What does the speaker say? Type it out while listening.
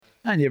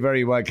And you're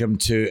very welcome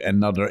to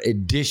another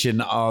edition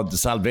of the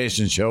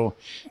Salvation Show.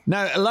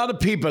 Now, a lot of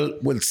people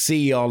will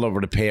see all over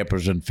the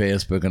papers and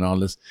Facebook and all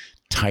this,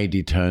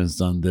 tidy towns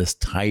done this,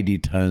 tidy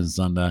towns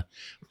done that.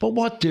 But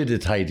what do the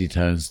tidy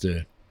towns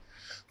do?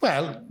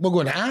 Well, we're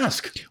going to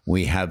ask.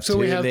 We have So two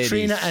we have ladies.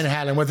 Trina and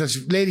Helen with us.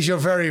 Ladies, you're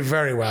very,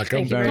 very welcome.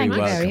 Thank you Very very much.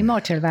 welcome. Very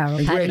much,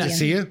 Alvaro. Great to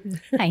see you.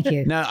 Thank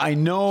you. Now, I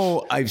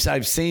know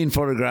I've seen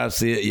photographs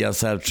of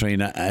yourself,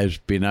 Trina, has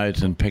been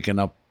out and picking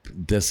up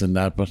this and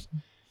that, but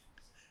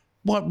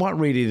what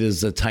really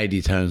does the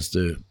tidy towns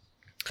do?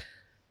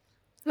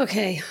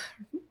 Okay.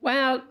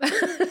 Well,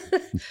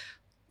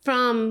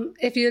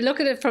 if you look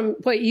at it from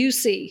what you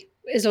see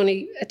is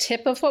only a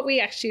tip of what we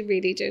actually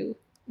really do.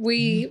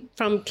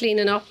 From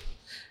cleaning up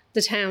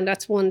the town,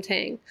 that's one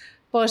thing.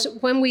 But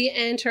when we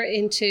enter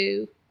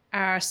into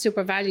our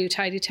Super Value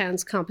Tidy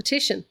Towns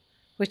competition,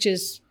 which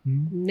is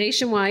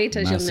nationwide,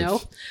 as Massive. you'll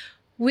know,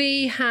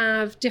 we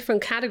have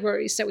different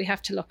categories that we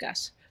have to look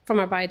at. From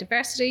our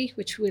biodiversity,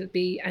 which will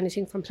be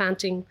anything from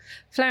planting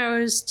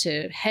flowers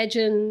to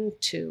hedging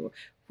to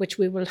which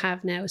we will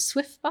have now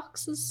Swift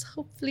boxes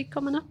hopefully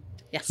coming up.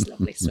 Yes,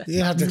 lovely Swift.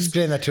 You have to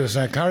explain that to us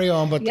now. Carry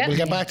on, but Yep. we'll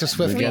get back to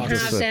Swift We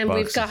boxes. have them.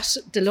 We've got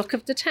the look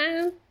of the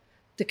town,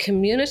 the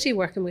community,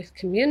 working with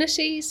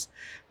communities.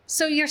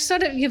 So you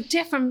have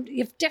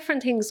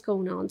different things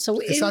going on. So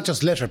It's not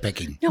just litter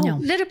picking. no,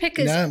 litter pick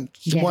is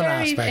It's one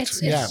aspect.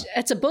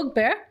 it's a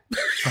bugbear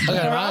for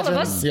all of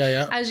us,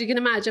 Yeah. as you can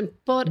imagine.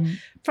 But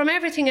from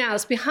everything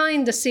else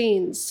behind the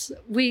scenes,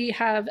 we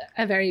have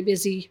a very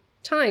busy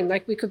time.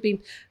 Like we could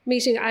be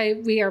meeting.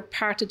 We are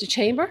part of the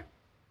chamber,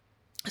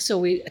 so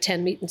we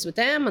attend meetings with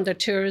them and their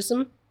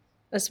tourism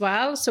as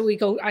well. So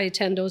I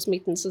attend those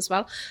meetings as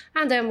well,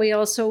 and then we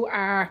also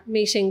are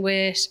meeting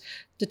with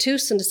the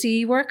TUS and the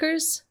CE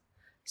workers.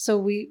 So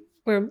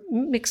we're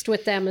mixed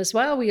with them as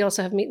well. We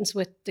also have meetings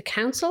with the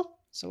council.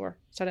 So we're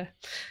sort of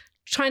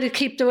trying to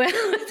keep the way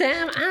with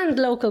them and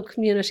local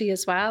community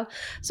as well.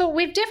 So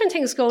we have different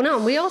things going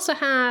on. We also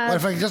have... Well,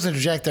 if I can just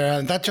interject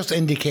there, that just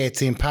indicates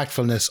the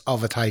impactfulness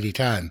of a tidy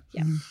town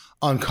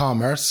on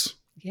commerce.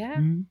 Yeah.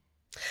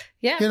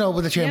 Yeah. You know,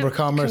 with the Chamber of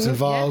Commerce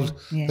involved,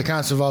 the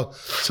council involved.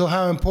 So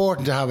how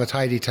important to have a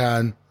tidy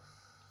town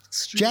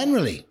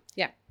generally.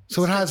 Yeah.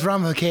 So it has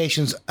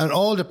ramifications on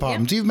all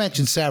departments. You've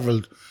mentioned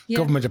several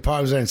government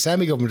departments and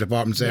semi-government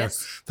departments there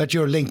that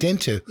you're linked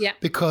into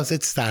because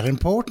it's that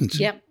important.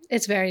 Yeah,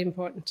 it's very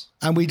important.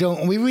 And we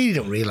really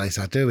don't realise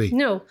that, do we?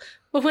 No.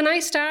 But when I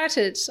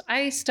started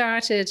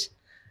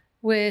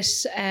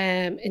with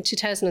in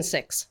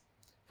 2006,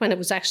 when it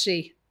was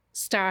actually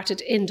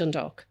started in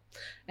Dundalk.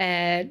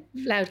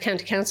 Louth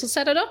County Council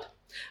set it up.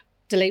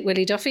 The late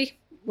Willie Duffy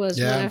was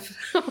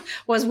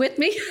was with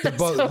me.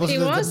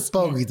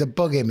 The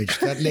bug image,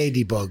 that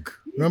ladybug.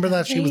 Remember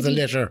that? She was the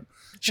litter.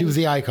 She was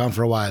the icon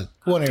for a while.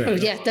 Go on, Oh,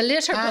 yeah, the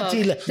litter bug.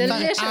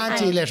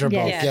 Anti-litter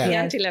bug. The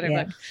anti-litter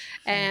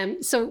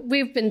bug. So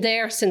we've been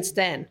there since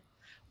then,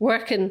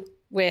 working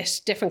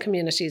with different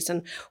communities,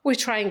 and we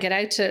try and get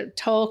out to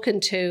talking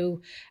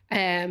to,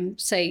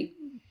 say,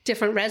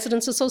 different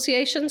residents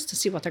associations to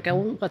see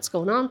what's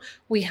going on.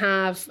 We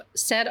have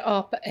set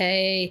up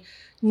a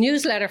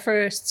newsletter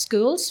for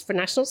schools, for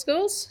national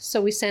schools.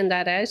 So we send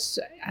that out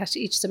at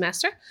each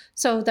semester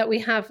so that we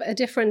have a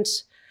different,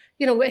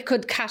 it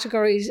could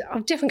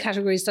different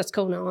categories that's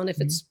going on. If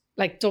it's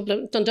like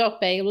Dundalk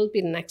Bay will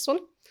be the next one.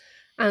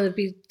 And it'll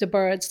be the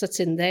birds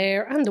that's in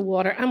there and the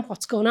water and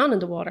what's going on in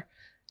the water.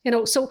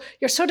 So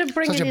you're sort of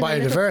bringing such a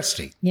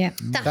biodiversity.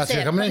 That's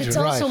it. But it's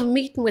also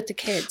meeting with the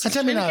kids. And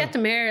tell me now, get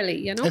them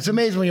early. It's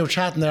amazing when you were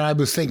chatting there. I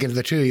was thinking of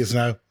the two of you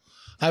now.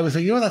 I was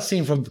thinking, that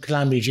scene from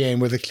Calamity Jane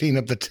where they clean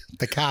up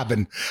the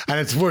cabin and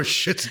it's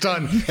whoosh, it's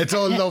done, it's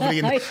all lovely,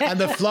 and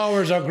the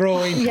flowers are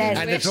growing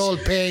and it's all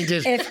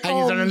painted and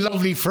you're in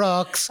lovely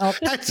frocks. But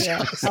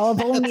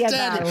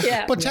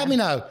tell me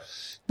now.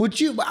 Would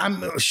you,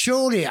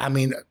 surely,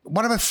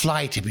 what about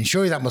fly tipping?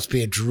 Surely that must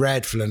be a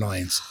dreadful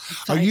annoyance.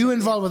 Are you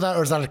involved with that,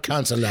 or is that at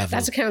council level?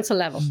 That's a council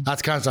level.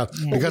 That's council,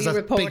 because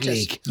that's big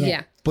league.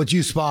 Yeah. But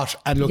you spot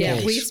and locate.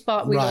 Yeah, we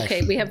spot, we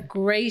locate. We have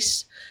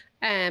great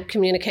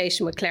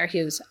communication with Claire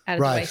Hughes at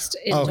Waste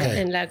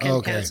in Louth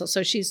County Council.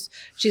 So she's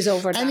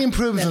over that. Any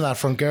improvements on that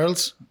front,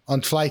 girls,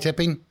 on fly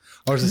tipping?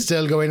 Or is it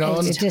still going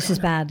on? This is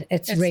bad.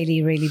 It's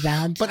really, really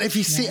bad. But if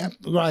you see,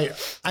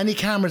 any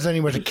cameras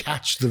anywhere to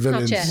catch the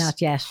villains? Not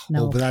yet.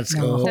 No. But that's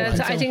no.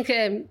 I think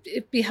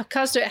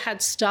because it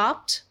had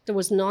stopped, there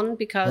was none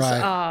because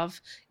of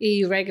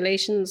EU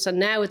regulations, and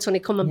now it's only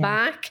coming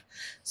back.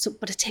 So,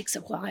 but it takes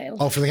a while.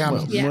 Oh, for the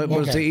cameras?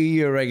 Was the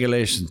EU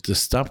regulation to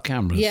stop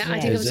cameras? Yeah, I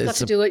think it's got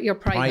to do with your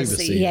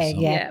privacy.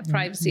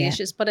 Privacy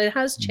issues. But it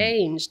has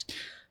changed.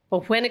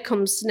 But when it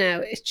comes now,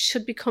 it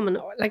should be coming,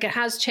 it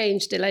has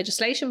changed the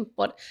legislation,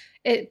 but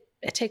it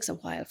takes a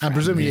while. And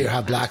presumably you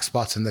have black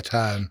spots in the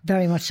town.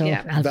 Very much so.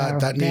 Yeah.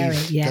 That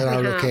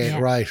are okay,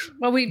 right.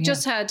 Well, we've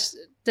just had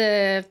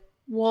the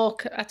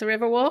walk at the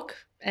River Walk.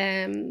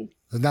 The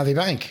Navy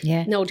Bank?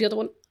 Yeah. No, the other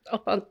one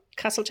up on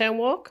Castletown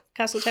Walk.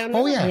 Castletown.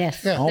 Oh, yeah.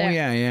 Yes. Yeah. Oh,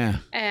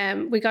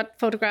 yeah. We got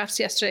photographs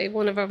yesterday.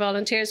 One of our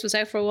volunteers was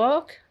out for a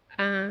walk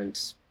and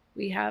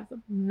we have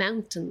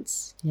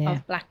mountains Yeah.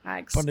 of black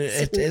bags. But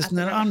isn't it Do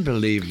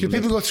unbelievable?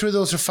 people go through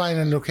those to find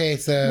and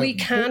locate the... We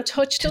can't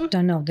touch them.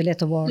 Don't know. The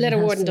little warden. Little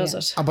has Warden to, does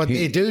yeah. it. But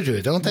they do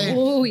it, don't they?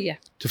 Oh, yeah.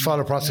 To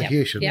follow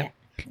prosecution. Yeah.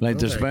 Like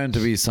there's bound to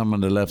be someone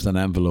that left an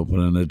envelope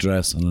with an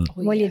address on it.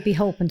 Well, you'd be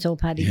hoping so,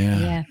 Paddy.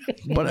 Yeah.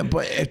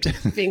 Yeah.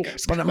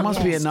 Fingers But it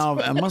must be a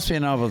novel. It must be a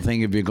novel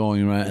thing if you're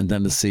going around and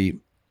then to see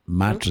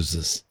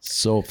mattresses,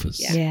 sofas.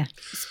 Yeah.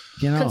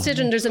 You know,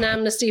 Considering there's an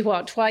amnesty,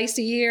 twice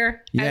a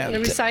year Yeah. out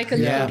in the recycle,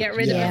 you Yeah. can get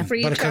rid of Yeah. it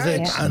free But of because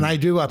charge. and I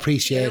do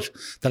appreciate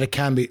that it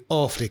can be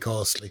awfully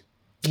costly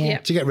Yeah.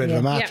 to get rid of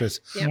a mattress.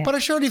 Yeah.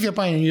 But surely if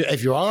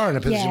if you are in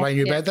a position Yeah. buying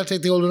a new bed, they'll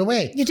take the old one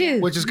away. You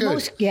do. Which is good.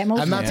 Most and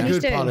that's a companies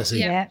good do. policy.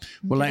 Yeah.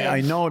 well,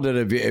 I know that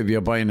if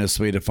you're buying a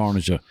suite of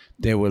furniture,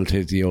 they will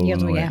take the old The one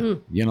other, away. yeah.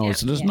 You know,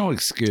 so there's no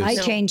excuse. I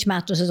changed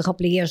mattresses a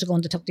couple of years ago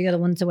and they took the other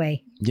ones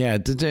away. Yeah,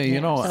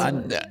 you know,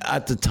 and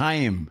at the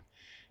time,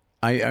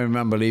 I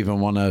remember leaving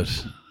one out.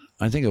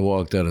 I think it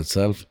walked out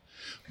itself.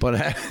 But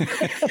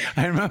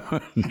I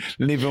remember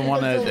leaving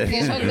one out.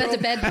 You're talking about the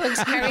bed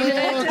bugs carrying it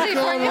out. Did they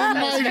for you?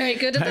 That's very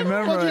good at I them.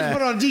 remember. What did you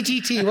put on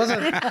DTT, was it?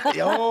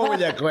 Oh,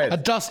 yeah, quit. A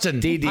dusting.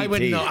 DDT. I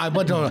wouldn't know. I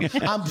wouldn't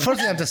know.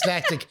 Firstly, I'm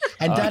dyslexic,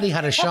 and Daddy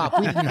had a shop.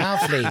 We didn't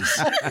have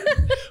fleas.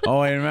 Oh,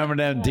 I remember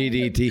them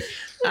DDT.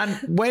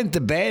 And went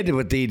to bed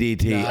with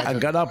DDT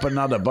and got up and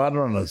not a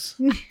bother on us.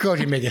 God,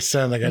 you make it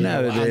sound like a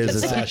Nowadays,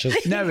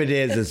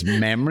 it's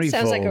memory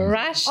Sounds foam. like a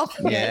rash.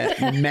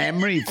 Yeah,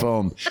 memory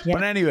foam.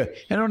 But anyway,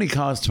 it only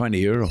costs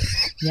 €20.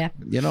 Yeah.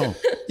 You know,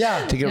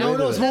 Yeah. to get No, rid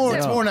no, of it's it. more. You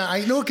It's know. more now.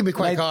 I know it can be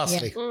quite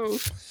costly.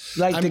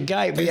 Like the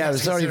guy, but yeah,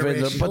 that's sorry for it,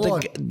 consideration. but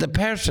Go the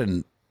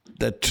person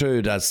that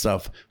threw that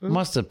stuff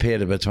must have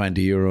paid about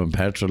 €20 in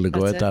petrol to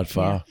go out That's that it.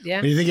 far.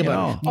 Yeah. When you think You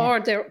about know, Or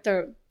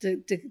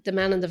the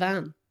man in the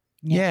van.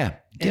 yeah,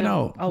 you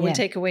know, Oh, we'll Yeah.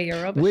 take away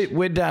your rubbish.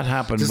 would that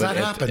happen? it, does with that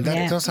it? happen? That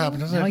Yeah. does happen,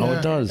 doesn't it? Oh, Oh,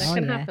 it does. That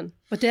can yeah. happen.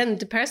 But then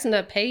the person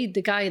that paid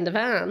the guy in the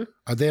van,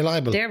 Are they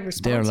liable? they're They're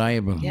responsible.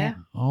 liable. Yeah.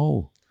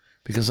 Oh,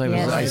 because I was,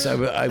 Yes. I was So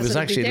it'll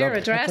actually be their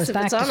looking. address Goes if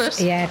back it's on to, it.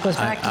 yeah, it goes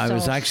back to I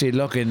was salt. actually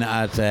looking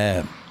at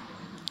the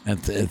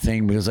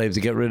thing because I have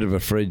to get rid of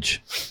a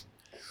fridge.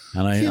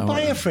 And If you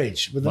buy a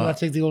fridge, would they not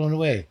take the old one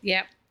away?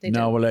 Yeah, they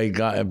No, do. well,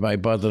 I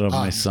bought it of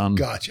my son.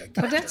 Gotcha.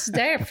 But that's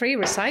their free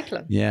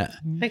recycling. Yeah,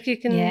 Like you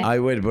can. Yeah. I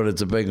would, but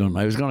it's a big one.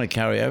 I was going to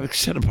carry. I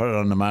should have put it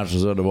on the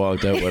mattress. I would have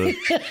walked out with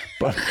it.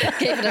 But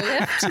Give it a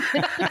lift.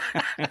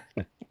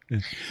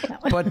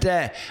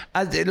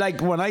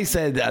 like when I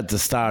said at the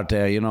start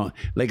there, you know,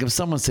 like if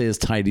someone says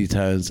tidy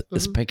towns,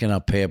 it's picking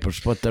up papers,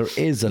 but there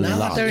is a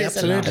lot. There is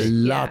a lot. A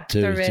lot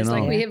to there it, you is.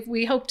 know. Like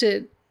we hope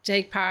to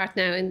take part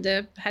now in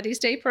the Paddy's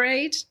Day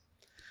parade.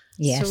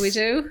 Yes. So we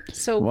do.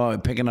 So Well,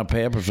 picking up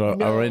papers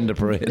or in the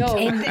parade. no, go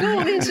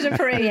into the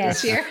parade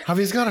Yes. this year. Have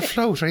you got a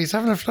float? Are you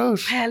having a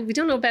float? Well, we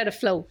don't know about a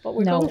float, but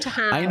we're No. going to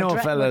have. I know a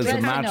fella has a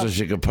dressing up. mattress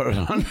you could put it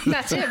on.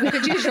 That's it. We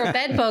could use your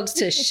bed bugs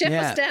to ship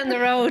Yeah. us down the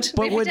road.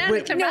 But Maybe would- down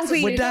would- in Clonbrassil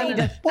would we that-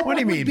 go. What do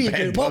you mean,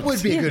 bed What would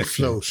bugs? be a good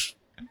float?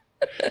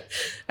 good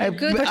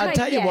But I'll flight,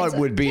 tell you yeah, what it's a-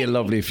 would be a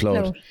lovely float.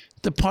 Float.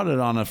 To put it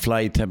on a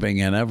fly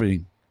tipping and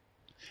everything.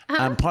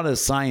 And put a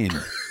sign,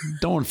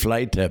 don't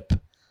fly tip.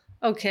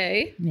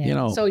 Okay. Yeah. You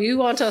know. So you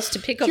want us to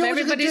pick up You know what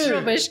you could everybody's do?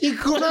 rubbish? You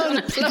could go down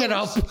and pick it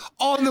up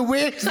on the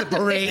way to the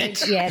parade.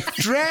 Yes.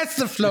 Dress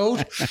the float.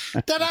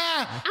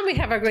 Ta-da! And we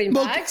have our green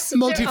Multi- bags.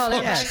 multi- All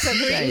our Yeah. bags are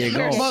green. There you go.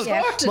 We're Mul-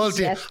 sorted.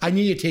 multi- Yes. I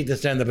knew you'd take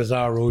this down the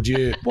bazaar road,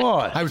 you.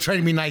 What? I was trying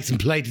to be nice and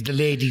polite to the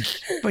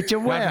ladies. But you're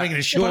Rather than making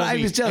a show But of I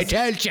me. was I just.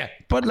 told you.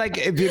 But like,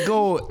 if you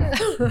go,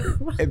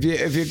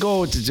 if you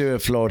go to do a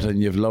float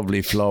and you've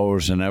lovely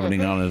flowers and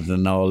everything on it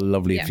and all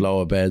lovely Yeah.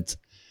 flower beds,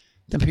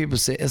 then people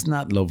say, "Isn't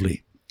that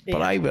lovely?"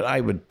 But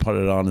I would put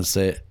it on and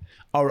say,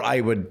 or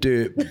I would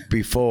do it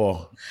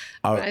before,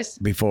 or Right.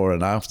 before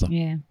and after.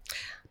 Yeah.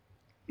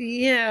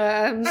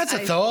 Yeah. That's a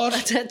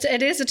thought.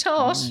 It is a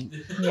thought.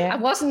 Yeah. I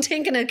wasn't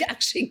thinking of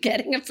actually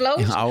getting a float.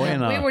 Oh, I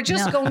know. We were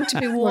just No. going to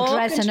be walking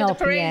dressing to the up,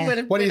 parade yeah.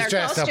 with, What are with you our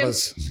dressed up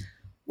costumes. as?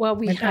 Well,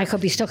 we I have,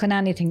 could be stuck in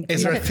anything.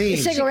 Is there a theme?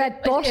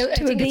 Cigarette butt I to a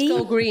think it's bee.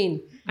 Go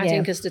Green. I Yeah.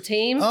 think is the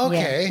team.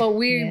 Okay. But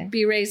we'd Yeah.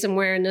 be raising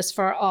awareness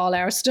for all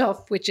our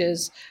stuff, which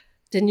is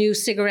the new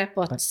cigarette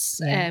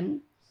butts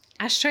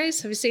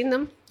ashtrays. Have you seen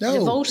them? No. The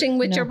voting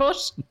with No. your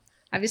butt.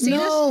 Have you seen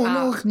No, it?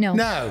 no, Ah, No.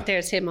 no.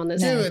 There's him on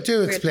his.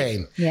 Do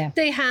explain. Yeah.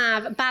 They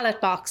have ballot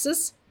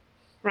boxes,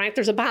 right?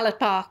 There's a ballot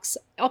box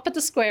up at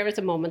the square at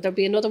the moment. There'll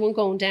be another one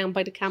going down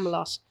by the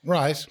Camelot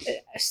Right.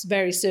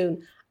 very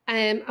soon.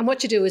 And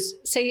what you do is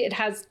say it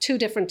has two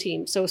different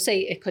teams. So say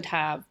it could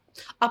have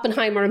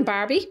Oppenheimer and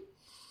Barbie.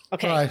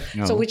 Okay. Right.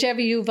 So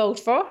whichever you vote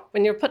for,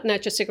 when you're putting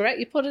out your cigarette,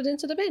 you put it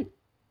into the bin.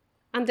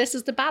 And this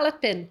is the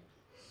ballot bin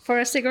for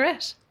a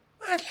cigarette.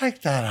 I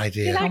like that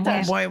idea. You like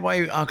that?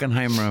 Why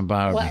Oppenheimer and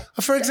Barbie? Well,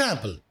 For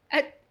example,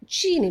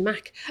 Jeannie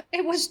Mac,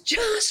 it was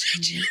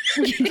just...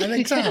 an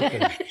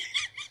example.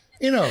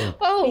 You know,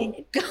 Oh,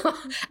 God.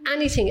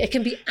 Anything. It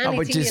can be anything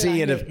but you you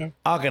see like. it if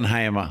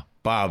Oppenheimer,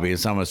 Barbie, and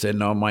someone said,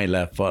 "No, my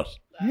left foot."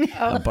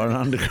 and burn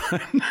on the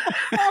ground.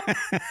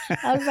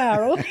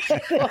 Alvaro.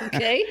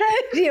 Okay. How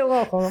do you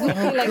walk around? I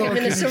feel like I'm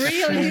in a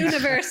surreal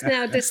universe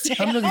now. This day.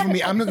 I'm looking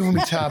for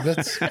me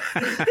tablets.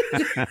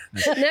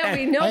 Now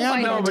we know I am,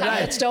 why no, your but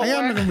tablets don't I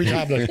am work. looking for me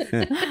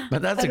tablet.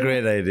 But that's a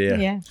great idea.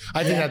 Yeah.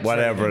 I think that's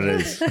Whatever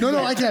it is.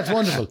 No, I think that's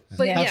wonderful.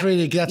 But That's yeah.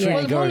 really Well, one will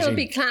encouraging.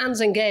 be Clans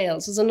and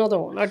Gales is another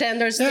one. Or then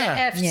there's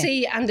Yeah. the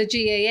FC and the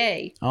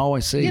GAA. Oh, I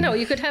see. You know,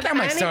 you could have I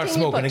might start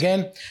anything you smoking put.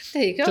 again.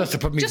 There you go. Just to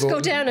put me Just go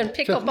voting. down and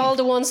pick up all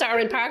the ones that are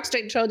in Park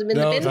Street and throw them in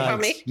the bin for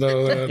me.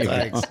 No,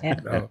 thanks.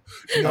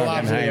 No,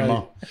 absolutely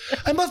not.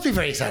 It must be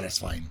very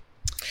satisfying.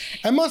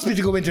 It must be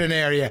to go into an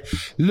area,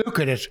 look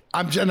at it.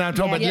 I'm talking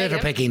about litter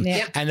picking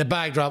and the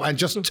bag drop and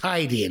just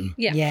tidying.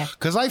 Yeah. Yeah.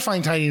 Because I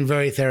find tidying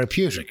very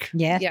therapeutic.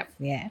 Yeah. Yeah.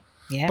 Yeah.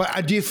 Yeah.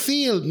 But do you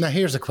feel, now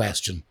here's a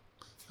question.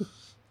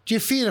 Do you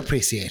feel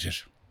appreciated?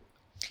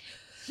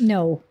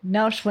 No,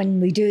 not when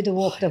we do the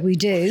work that we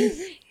do.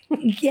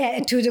 Yeah,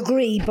 to a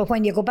degree. But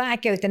when you go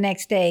back out the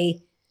next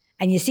day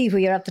and you see where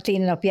you're after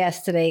cleaning up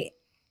yesterday,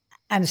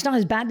 and it's not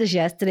as bad as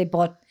yesterday,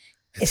 but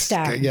it's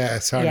starting. Yeah,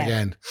 it's hard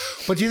again.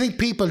 But do you think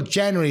people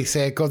generally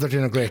say, God, they're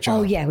doing a great job?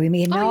 Oh, yeah. We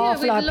meet an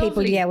awful we've lot of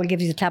people, lovely- will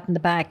give you a tap in the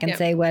back and Yeah.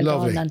 say, well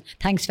Lovely. done and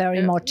thanks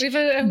very much. We've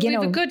a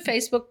good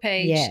Facebook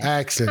page. Yeah.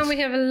 Excellent. And we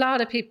have a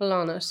lot of people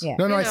on it. Yeah.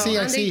 No, You I know, see,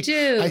 and they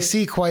do. I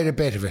see quite a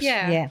bit of it.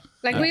 Yeah. Yeah.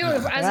 Like we,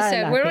 as I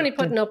said, we're only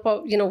putting up,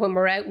 when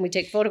we're out and we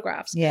take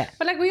photographs. Yeah.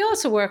 But like we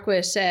also work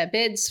with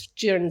bids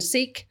during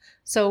Seek.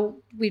 So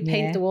we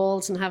paint Yeah. the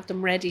walls and have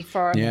them ready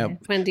for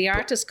when the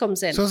artist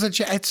comes in. So it's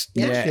Yeah,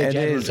 actually a it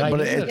general is. time,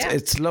 But isn't it?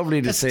 it's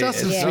lovely to It's see. dust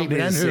It's and lovely sweeping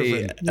to and see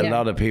hoovering. a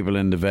lot of people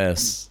in the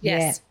vests.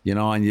 Yes. You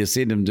know, and you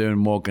see them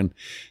doing work, and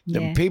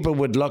the Yeah. people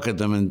would look at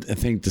them and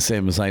think the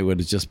same as I would.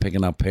 It's just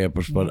picking up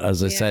papers. But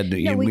as I said,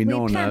 No, we we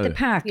know now. planted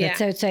parklets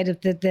Yeah. outside of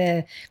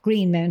the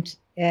Greenmount.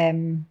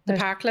 The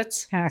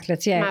parklets,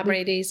 Parklets, yeah. Ma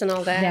Brady's and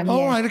all that. Them, Oh,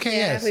 yeah. right, okay,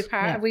 Yeah,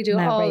 yes. we do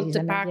Ma all Brady's the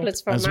and that, yeah.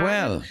 parklets for As Martin.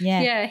 well.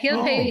 Yeah. Yeah,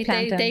 he'll pay.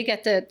 Plant them. They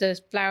get the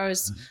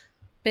flowers.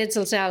 Bids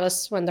will tell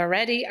us when they're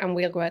ready, and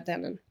we'll go out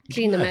then and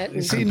clean them out.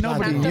 And See,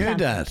 nobody plant knew them.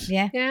 that.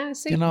 Yeah. yeah,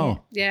 see, You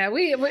know. yeah.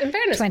 We in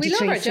fairness, we love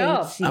 23 our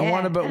job. seats, And yeah.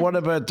 what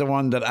about the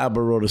one that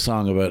ABBA wrote a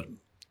song about?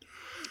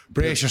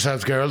 Brace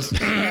yourselves, girls.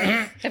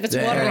 If it's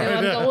Waterloo,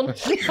 I'm going.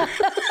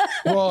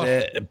 What?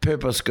 The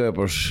Pippa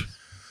Scoopers.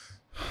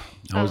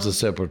 I was a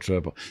separate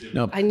triple.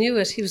 No, I knew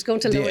it. He was going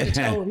to lower the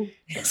tone.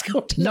 He was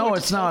going to no, lower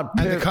it's the tone.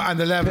 not. And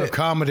the level of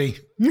comedy.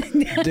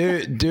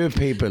 Do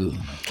people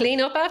Clean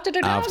up after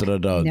the dog. after the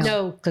dogs?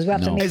 No. Because we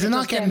have to make Is it it not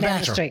just getting down the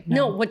better? street.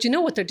 No, what you know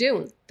what they're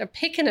doing? They're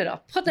picking it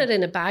up, putting it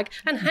in a bag,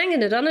 and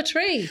hanging it on a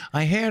tree.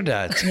 I hear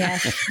that.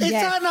 Yes. It's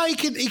yes. not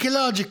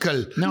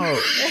ecological. No,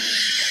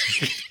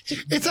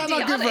 It's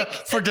not good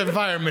for the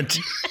environment.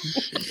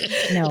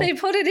 No. They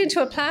put it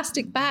into a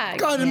plastic bag.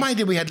 God, in my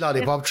day we had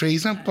lollipop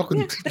trees. I'm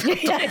fucking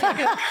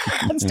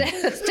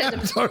Instead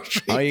of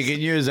oh, you can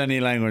use any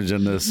language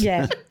in this.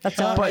 Yeah, that's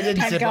all. But I didn't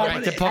Thank say God.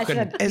 back to I pocket.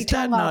 said, Is you that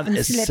tongue off not and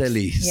a slips.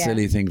 silly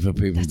Yeah. thing for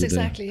people That's to do?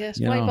 exactly it.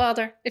 You Why know?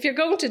 bother? If you're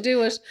going to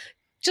do it,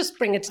 just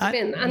bring it to the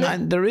bin.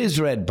 And there is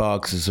red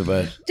boxes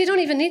about. They don't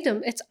even need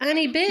them. It's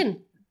any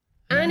bin.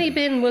 Any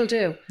bin will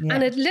do. Yeah.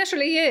 And it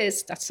literally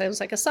is. That sounds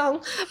like a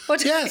song.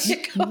 But Yes. you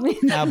go,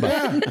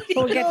 ABBA.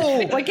 We'll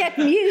get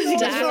music.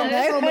 From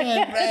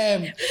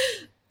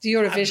the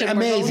Eurovision. we're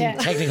amazing going.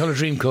 Technicolor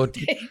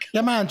Dreamcoat.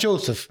 Your man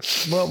Joseph.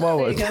 What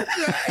was There you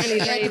go. Any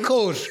Like the day.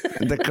 coat.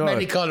 the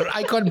Many code? colour.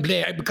 I couldn't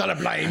play. I'm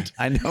colourblind.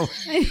 I know.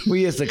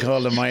 We used to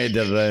call them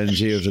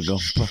eider-downs years ago.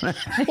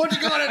 What do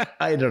you call it?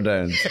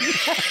 Eider-downs.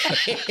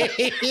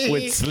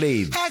 With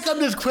sleeves. How come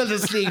there's quilted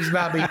sleeves,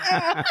 Babby?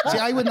 See,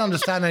 I wouldn't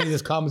understand any of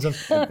this comments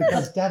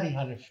because Daddy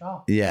had a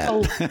shop. Yeah.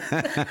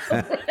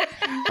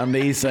 On the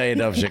east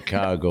side of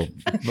Chicago.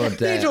 But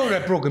They told me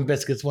about broken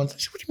biscuits once. I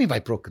said, what do you mean by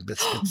broken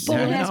biscuits? Oh,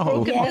 yes, No.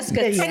 broken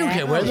biscuits. I don't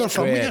care where they're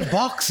from. We Great. had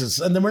boxes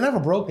and they were never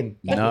broken.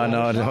 no.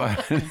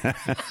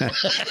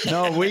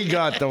 No, we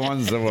got the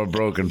ones that were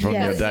broken from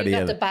Yes, your You daddy.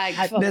 got the bag.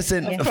 full.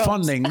 Listen, of crumbs.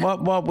 funding.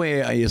 What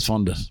way are you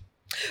funded?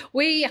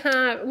 We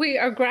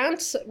are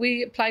grants.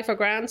 We apply for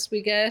grants.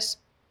 We get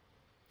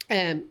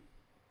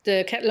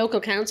the local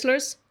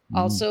councillors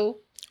also.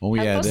 Oh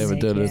help yeah, us. they would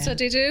do So it.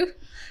 they do.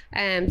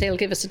 They'll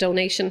give us a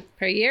donation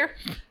per year.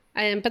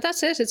 But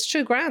that's it. It's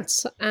through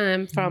grants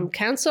from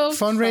council.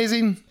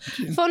 Fundraising,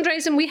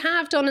 Fundraising we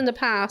have done in the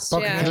past.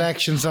 bucket Yeah.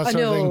 collections, that I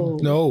sort of know.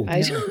 thing. No.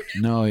 I don't.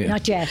 No, yeah.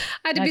 Not yet.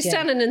 I'd Not be yet.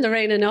 standing in the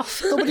rain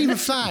enough. No, but even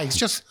flags,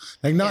 just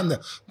like not in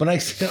the. When I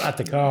sit at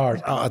the car,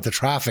 at the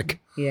traffic,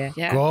 Yeah.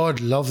 Yeah. God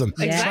love them.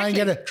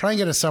 Exactly. Try and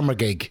get a summer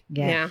gig.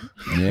 Yeah.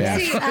 Yeah.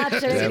 See,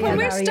 Absolutely. when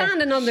we're Maria.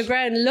 standing on the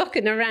ground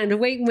looking around and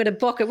waiting with a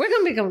bucket, we're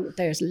going to be going,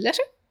 there's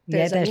litter.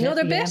 There's there's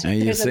another litter, bit. yeah. And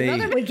you There's see-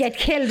 another bit. We get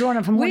killed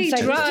running from one We side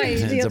to the drive. street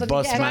to the It's a other.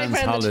 busman's Yeah. Drive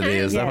around the holiday,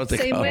 is that town, what they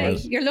same call way.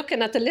 it? You're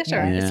looking at the litter.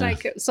 Yeah. It's Yeah.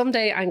 like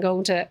someday I'm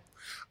going to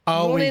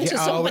Are run we, into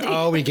somebody.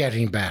 are we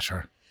getting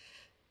better?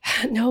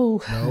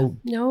 No,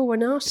 we're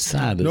not.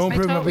 Sad. No isn't it?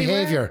 improvement thought of we were.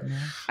 behaviour.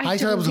 I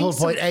thought that was the whole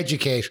point.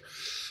 Educate.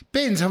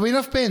 Bins, have we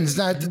enough bins?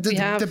 Now, We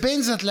have. the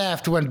bins that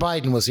left when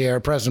Biden was here,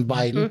 President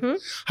Biden,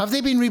 have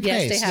they been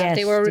replaced? Yes, they have. Yes,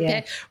 They were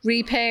yeah.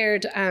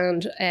 repaired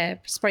and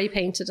spray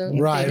painted. And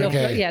Right, they look-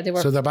 okay. Yeah, they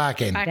were. So they're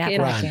back in. back That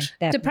in. back in, Grand. The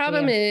definitely,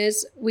 problem yeah.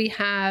 is we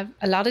have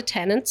a lot of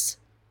tenants,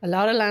 a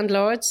lot of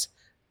landlords,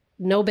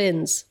 no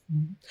bins.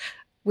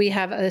 We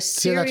have a that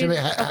series. to me.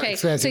 Okay,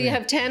 Explain to so me. you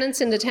have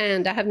tenants in the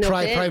town that have no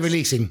bins. Private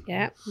leasing.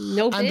 Yeah,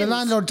 no bins. And the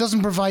landlord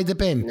doesn't provide the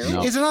bin.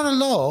 Is there not a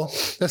law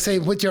that say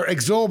with your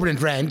exorbitant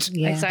rent,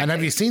 Yeah. Exactly. and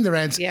have you seen the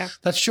rents, Yeah.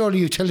 that surely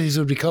utilities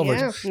would be covered?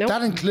 Yeah, nope.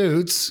 That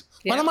includes,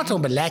 well, Yeah. I'm not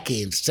talking about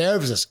lecky and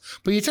services,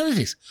 but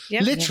utilities.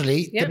 Yeah.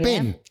 Literally, Yeah. the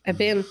bin. A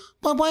bin.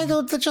 Well, why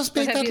don't they just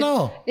make Have that you-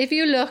 law? If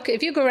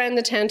you go around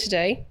the town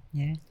today,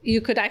 Yeah.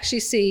 you could actually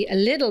see a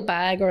little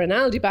bag or an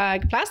Aldi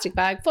bag, plastic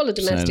bag full of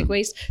domestic Silent.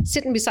 waste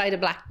sitting beside a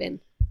black bin.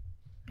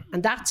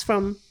 And that's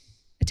from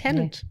a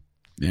tenant.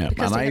 Yeah,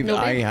 Because and they have no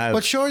I bin. have.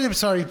 But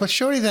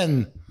surely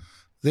then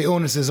the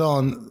onus is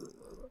on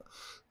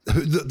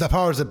the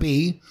powers that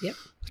be Yep.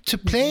 to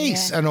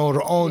place an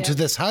order onto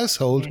this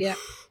household, Yeah.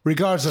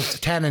 regardless of the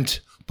tenant,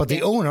 but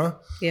the owner,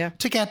 Yeah.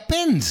 to get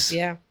bins.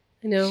 Yeah.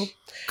 I know.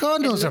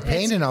 God knows they're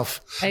paying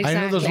enough. I know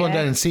there's Exactly. one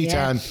down in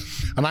Seatown,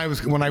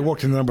 and when I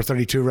worked in the number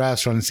 32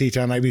 restaurant in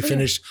Seatown, we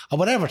finished at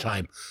whatever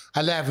time,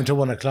 11 to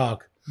 1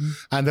 o'clock,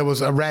 and there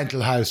was a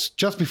rental house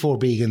just before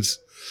Began's,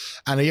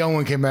 and a young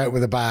one came out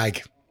with a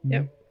bag.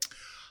 Yeah.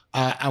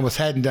 And was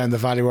heading down the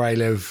valley where I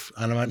live,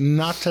 and I went,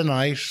 not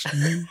tonight.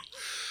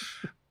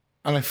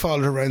 And I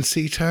followed her around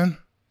Seatown,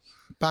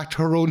 back to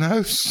her own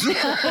house. with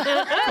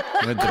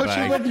the But she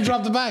bag. wouldn't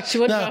drop the bag. She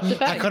wouldn't drop the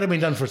bag. I could have been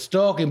done for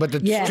stalking, but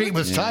the Yeah. street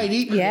was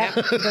tidy. Yeah,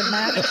 good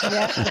man.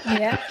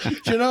 Yeah.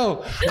 You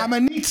know, I'm a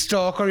neat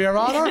stalker, Your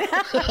Honour.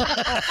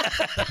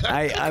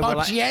 Well,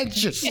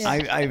 Conscientious.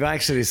 I've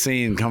actually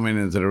seen coming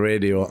into the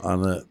radio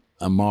on a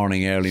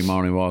early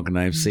morning walk, and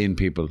I've seen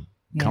people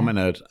coming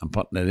out and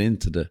putting it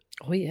into the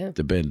Oh, yeah.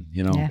 bin,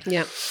 you know. Yeah.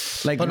 Yeah.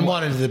 Like Putting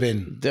one into the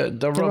bin.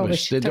 the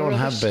rubbish. They don't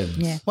have bins.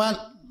 Yeah.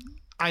 Well,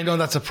 I know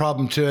that's a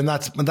problem too, and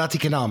that's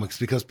economics,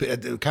 because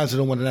the council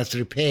don't want to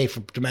necessarily pay for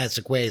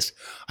domestic waste.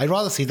 I'd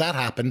rather see that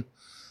happen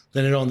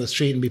than it on the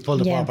street and be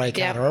pulled apart by a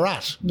cat or a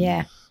rat.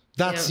 Yeah.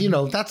 That's,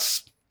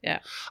 that's... Yeah.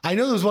 I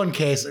know there was one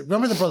case.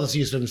 Remember the brothers who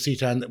used to live in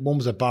Seatown? One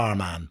was a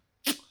barman.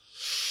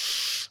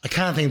 I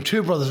can't think.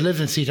 Two brothers lived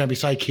in Seatown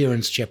beside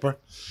Kieran's chipper,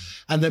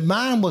 and the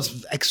man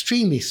was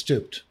extremely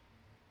stooped.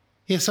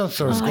 He had some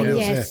sort of Oh,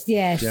 scoliosis.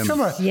 yes.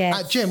 Remember?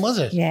 Yes. Jim, was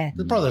it? Yeah.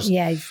 The brothers.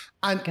 Yeah.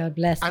 And, God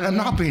bless and him, I'm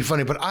yeah. not being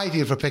funny, but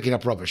ideal for picking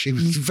up rubbish. He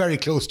was very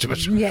close to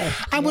it. Yeah.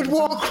 I would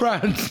walk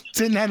around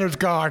St. Leonard's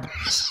Garden.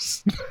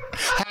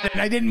 And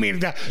I didn't mean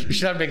that. You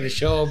should have making a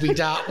show of me,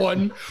 that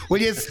one.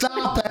 Will you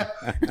stop it?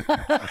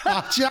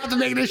 You have to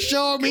make a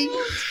show of me.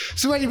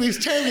 So anyway,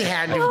 he's terribly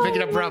handy for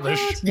picking up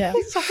rubbish. Yeah.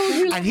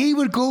 And he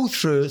would go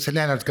through St.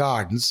 Leonard's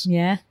Gardens,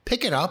 Yeah.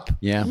 pick it up,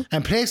 Yeah.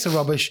 and place the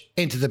rubbish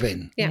into the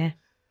bin. Yeah. Yeah.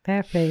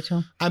 Fair play to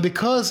him. And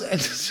because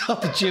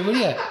stop it, Jim, will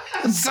you?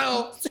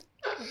 So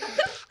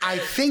I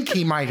think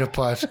he might have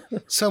put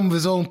some of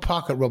his own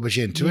pocket rubbish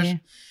into it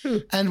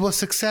and was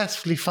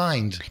successfully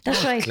fined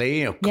That's right.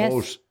 Clean, of Yes.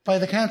 course. by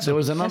the council. There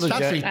was another That's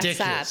gen- ridiculous.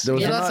 That's sad. There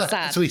was Yeah, another- that's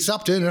sad. So he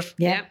stopped doing it.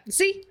 Yeah.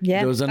 See? Yeah.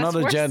 There was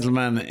another worse.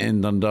 gentleman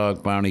in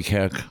Dundalk, Barney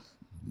Kirk.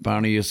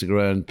 Barney used to go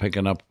around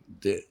picking up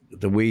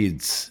the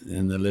weeds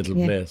in the little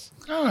Yeah. place.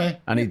 All right.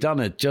 And he done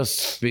it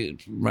just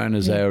around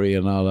his area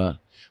and all that.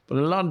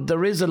 But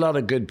there is a lot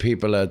of good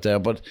people out there.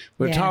 But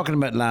we're Yeah. talking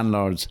about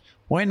landlords.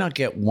 Why not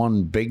get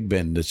one big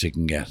bin that you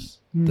can get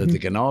that they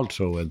can all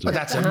throw into But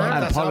that's and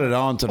put it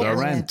onto their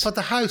rent? But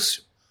the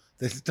house,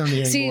 they don't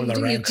need any See, more than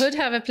you rent. could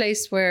have a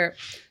place where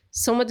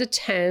some of the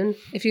town,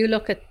 if you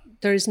look at,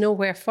 there's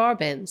nowhere for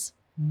bins.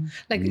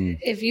 Like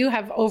if you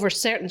have over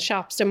certain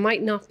shops, there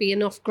might not be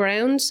enough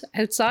ground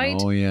outside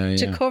Oh, yeah,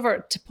 to yeah.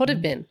 to put a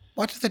bin.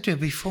 What did they do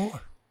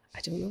before? I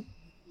don't know.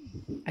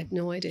 I have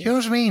no idea. Do you know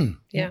what I mean?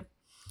 Yeah.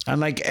 And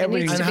like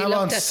everything, needs And to be how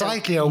looked at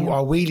unsightly are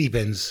wheelie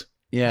bins?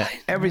 yeah,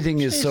 everything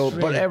is so.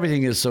 But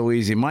everything is so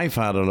easy. My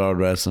father, Lord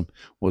rest him,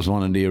 was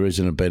one of the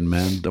original bin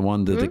men, the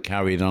one that they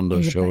carried on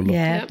their shoulder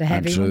Yeah, the and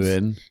heavy threw ones.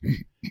 in.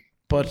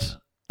 But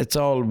it's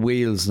all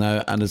wheels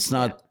now, and it's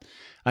not.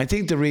 I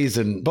think the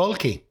reason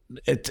Bulky.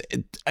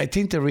 I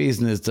think the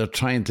reason is they're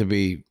trying to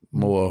be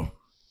more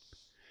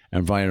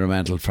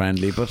environmental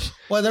friendly, but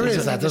Well, there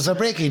is that. There's a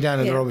breaking down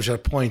of the rubbish at a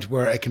point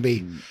where it can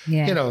be,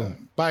 Yeah.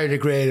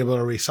 biodegradable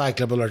or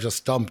recyclable or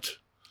just dumped.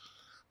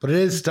 But it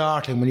is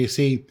startling when you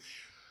see,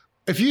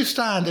 if you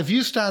stand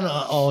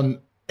on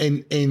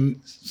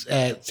in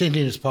St.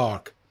 Leonard's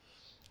Park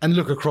and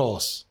look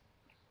across.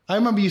 I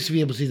remember you used to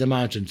be able to see the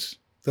mountains,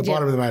 the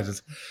bottom of the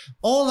mountains.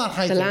 All that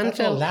height, The that's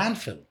all landfill.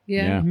 landfill.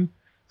 Yeah. yeah.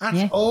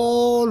 That's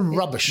all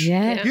rubbish.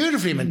 Yeah.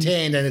 Beautifully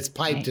maintained and it's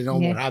piped and all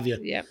what have you.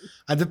 Yeah.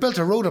 And they built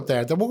a road up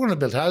there. They were going to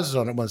build houses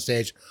on it at one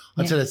stage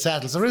until it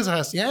settles. There is a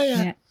house,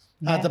 Yeah.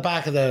 at the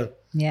back of the,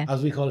 Yeah.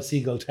 as we call it,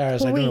 Seagull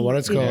Terrace. I don't know what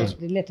it's called.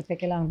 The little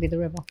pick along by the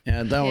river.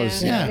 Yeah, that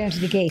was Yeah. Down to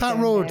the gate. That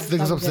down road there. that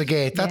goes up to the was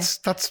gate,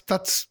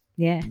 it.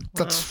 Yeah.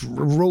 that's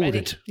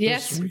roaded.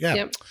 Yes. Yeah.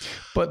 Yeah.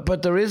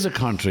 But there is a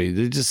country.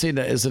 Did you see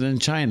that? Is it in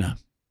China?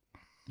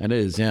 It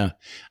is, yeah.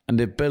 And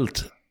they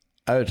built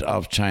out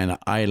of China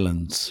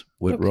islands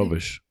with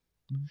rubbish.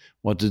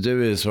 What they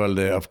do is, well,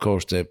 they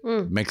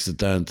mix it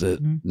down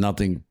to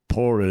nothing,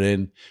 pour it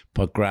in,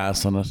 put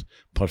grass on it,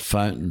 put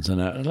fountains in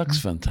it. It looks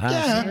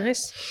fantastic. Yeah.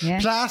 Nice. Yeah.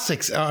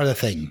 Plastics are the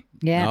thing.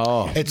 Yeah.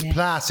 Oh, It's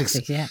plastics,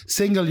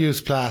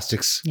 single-use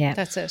plastics. Yeah.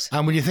 That's it.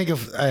 And when you think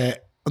of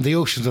the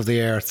oceans of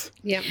the earth,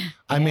 Yeah.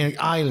 I mean,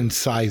 island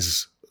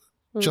sizes,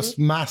 just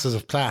masses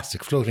of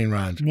plastic floating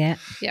around. Yeah.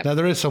 Yep. Now,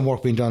 there is some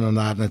work being done on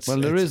that. And it's,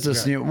 well, there is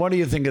this new. What do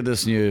you think of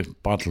this new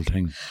bottle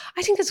thing?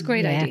 I think it's a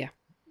great Yeah. idea.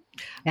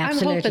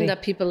 Absolutely. I'm hoping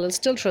that people will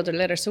still throw their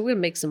litter, so we'll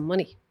make some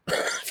money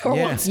for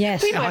Yeah. once.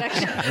 Yes. We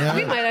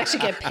might actually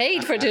get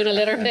paid for doing a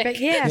litter pick. But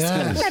yes.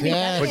 Yes,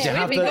 yes. But you We'll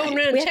have be to- going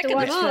around we have to checking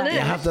watch them all that. now. You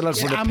have to look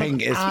for the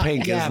pink. It's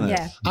pink, isn't it?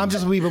 Yeah. I'm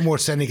just a wee bit more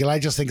cynical. I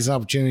just think it's an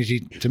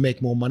opportunity to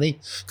make more money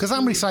because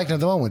I'm recycling at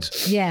the moment.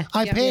 Yeah.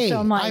 I Yeah. pay. So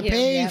am I. I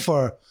pay Yeah.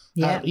 for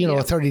Yeah.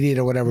 a 30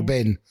 litre whatever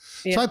bin.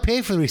 Yeah. So I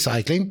pay for the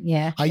recycling.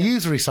 Yeah. I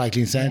use the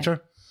recycling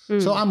centre.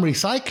 So I'm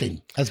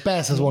recycling as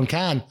best as one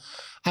can.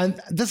 And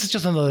this is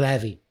just another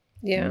levy.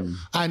 Yeah.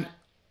 And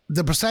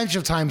the percentage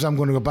of times I'm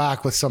going to go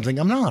back with something,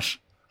 I'm not.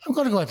 I'm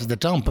going to go out to the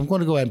dump. I'm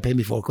going to go out and pay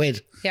me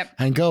 £4 Yep.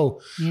 and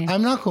go.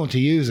 I'm not going to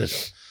use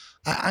it.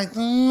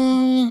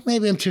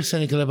 Maybe I'm too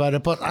cynical about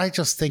it, but I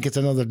just think it's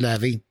another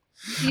levy.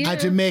 Yeah. And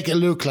to make it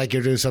look like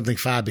you're doing something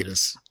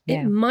fabulous.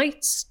 Yeah. It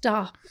might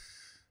stop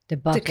The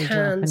the bottle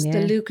cans,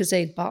 dropping, the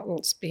Lucozade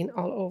bottles being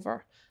all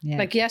over. Yeah.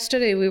 Like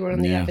yesterday, we were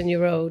on the Yeah. Avenue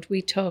Road.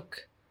 We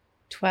took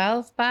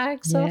 12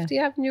 bags Yeah. off the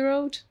Avenue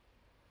Road.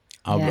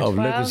 Of Yeah. 12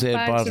 Lucozade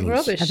bags bottles. of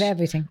rubbish. of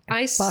everything.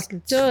 I Bottles,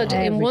 stood in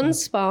everything. one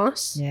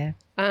spot Yeah.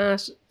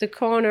 at the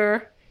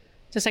corner.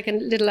 There's like a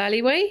little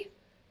alleyway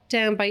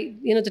down by,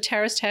 the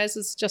terraced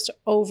houses just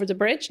over the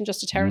bridge, and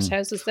just the terraced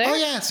houses there. Oh,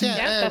 yes,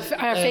 yeah. that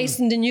are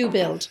facing the new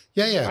build.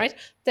 Yeah. Right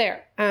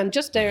there. And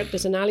just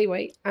there's an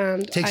alleyway.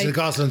 And Takes you to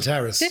Gosling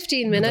Terrace.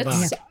 15 in the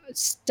minutes back.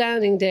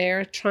 standing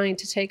there trying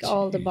to take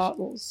all the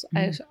bottles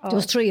out of There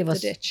was three of the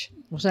us. ditch.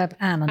 Was that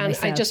Anne and And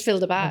myself? I just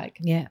filled a bag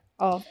Yeah.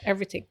 of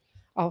everything,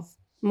 of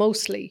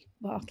mostly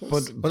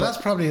bottles. But that's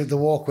probably the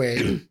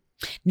walkway.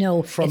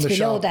 No, From it's the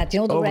below shop. that.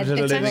 You know the Over red to the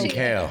brick living road?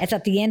 kale. It's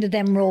at the end of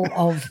them row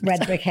of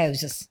red brick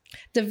houses.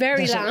 The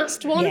very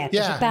last one? Yeah.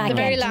 there's a Yeah. back The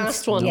very entrance.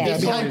 last one. Yeah. Yeah,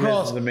 behind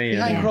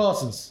Yeah.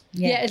 crossings.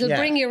 Yeah, it'll Yeah.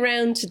 bring you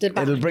around to the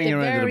back. It'll bring you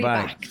around to the very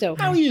back. though.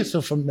 How are you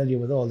so familiar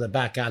with all the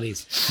back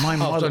alleys My of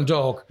mother-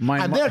 Dundalk? my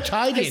And mo- they're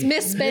tidy. It's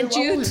misspent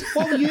youth.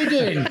 What were you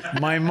doing?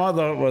 My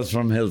mother was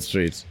from Hill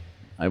Street.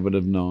 I would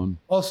have known.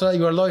 Also,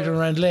 you were loitering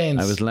around lanes.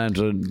 I was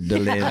lantern the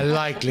lane. A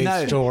likely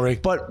No, story.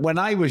 But when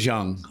I was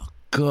young,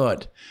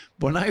 good.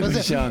 When I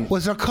was young,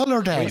 Was there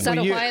colour then? Was that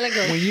a while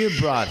ago? when you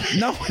brought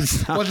no,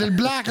 it's not. Was it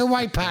black and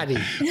white, Paddy?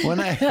 When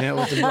I it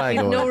was a black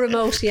No one.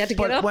 remote. You had to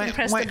get up and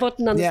press the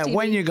button on the TV.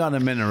 when you got a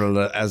mineral,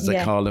 as they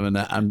Yeah. call them,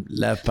 and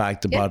left back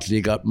the bottle,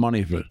 you got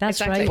money for it.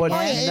 That's Exactly. right. But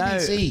yeah. now,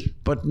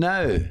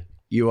 ABC.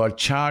 you are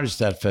charged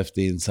that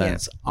 15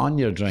 cents on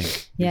your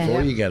drink Yeah.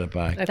 before Yeah. you get it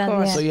back. Of That-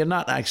 course. yeah. So you're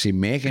not actually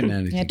making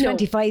anything. Yeah,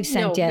 25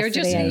 cents no,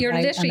 yesterday. you're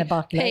on literally the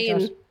bottle. I paying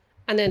got.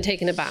 and then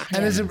taking it back.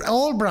 And is it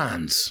all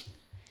brands?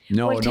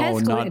 No, Well, no,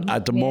 Tesco- not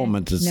at the yeah.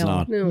 moment. It's no,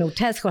 not. No,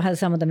 Tesco has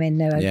some of them in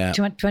now. Yeah.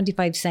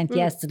 25 cent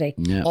yesterday.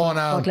 Yeah. On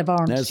Bottle a, of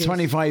orange There's juice.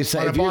 25 on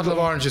cents. a If you bottle of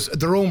go- oranges,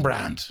 their own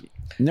brand.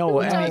 No,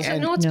 it's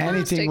anything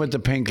plastic. with the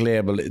pink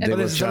label, they But will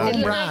it's their charge. own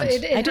you.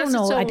 brand. I don't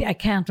know. I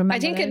can't remember. I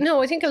think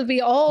now. I think it'll be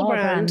all, All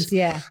brands.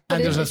 yeah.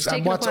 And it's there's taken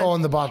and what's a while.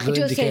 on the bottle It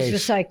just says indicate.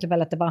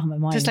 recyclable at the bottom of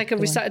mine. There's like a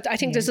The one. I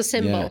think there's a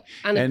symbol. Yeah.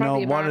 And And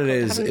probably no, a what it barcode. I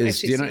is haven't actually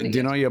do you seen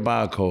it know yet. your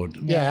barcode?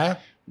 Yeah.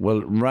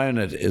 Well, round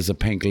it is a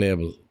pink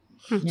label.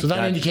 So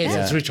that indicates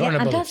it's Yeah,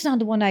 returnable. and that's not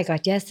the one I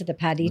got yesterday,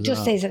 Paddy. It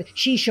just says that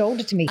she showed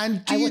it to me.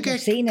 And do I you wouldn't get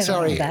have seen it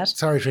sorry, on that.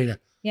 sorry, Trina.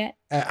 Yeah.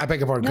 I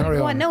beg your pardon. No, Carry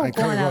go on. on. No, I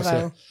go on, can't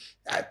Alvaro.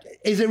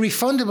 Is it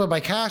refundable by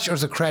cash or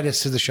is it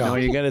credits to the shop? No,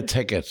 you get a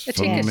ticket from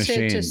the ticket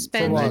to machine.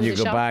 spend and then in you the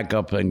go shop. back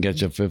up and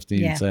get your 15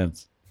 Yeah.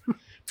 cents.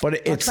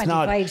 But it's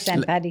not 25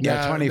 cent, Paddy.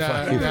 Yeah,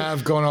 25. Yeah,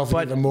 I've gone off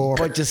even more.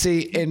 But you see,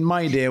 in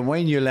my day,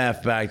 when you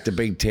left back the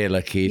big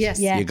Taylor kit, Yes.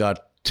 Yeah. you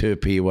got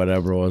 2p,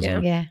 whatever it was. Yeah.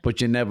 on it. Yeah.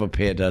 But you never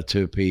paid that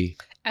 2p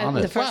on In the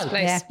it. first Well,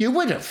 place. yeah. you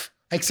would have,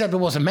 except it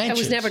wasn't I mentioned.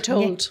 was never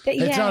told.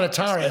 It's not a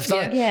tariff. It's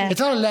not, Yeah. it's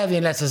not a levy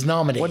unless it's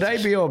nominated. Would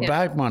I be owed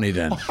back money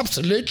then?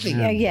 Absolutely.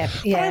 Yeah.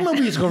 But I remember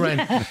you used to go around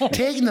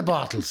taking the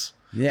bottles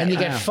Yeah. and you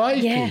get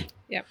 5p Yeah.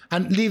 Yeah.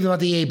 and leave them at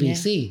the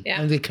ABC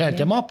Yeah. and they count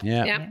them up.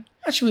 Yeah. Yeah.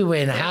 That should be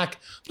weighing a hack.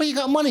 But you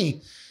got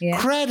money. Yeah.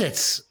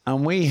 Credits.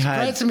 And we had...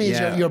 Credits means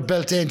you're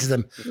built into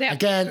them. Yeah.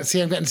 Again, see,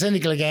 I'm getting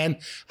cynical again.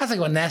 That's like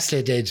what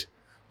Nestle did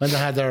when they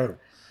had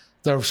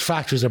their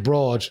factories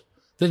abroad.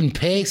 They didn't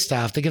pay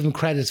staff. They give them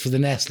credits for the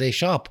Nestle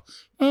shop.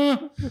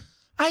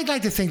 I'd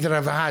like to think that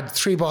I've had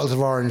 3 bottles of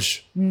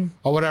orange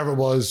or whatever it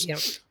was. Yeah.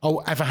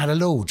 Or if I had a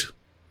load.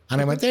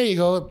 And I went, there you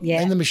go,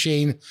 Yeah. in the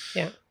machine.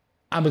 Yeah.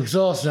 I'm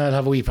exhausted and I'll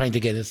have a wee pint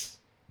of Guinness.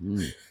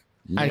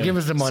 and give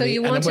us the money. So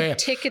you and want away. a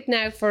ticket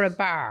now for a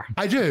bar?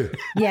 I do.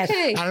 Yes.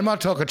 Okay. And I'm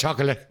not talking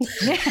chocolate.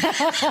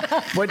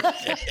 But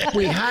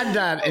we had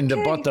that in the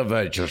butter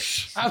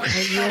vouchers.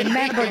 You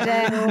remember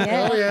them?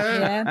 Yeah. Oh,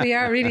 yeah. We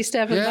are really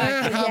stepping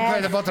Yeah, back. I'll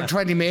pay the butter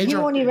 20 You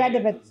major. only read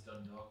of it.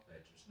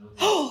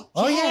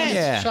 Oh, yeah.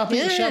 Yeah. Shop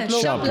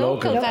Shop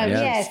local. local. Yeah.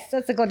 Yes,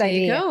 that's a good you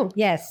idea. go.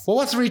 Yes. Well,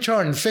 what's the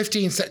return?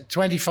 15 cent,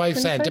 25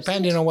 cent,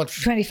 depending on what.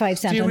 25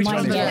 cents Do you on return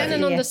mine. the-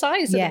 Depending on the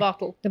size of the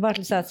bottle. The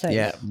bottle's that size.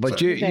 Yeah,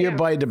 but you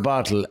buy the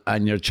bottle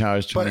and you're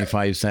charged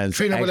 25 cents.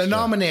 Trina, will it extra.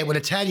 nominate? Will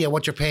it tell you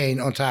what you're paying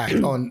on tax,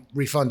 on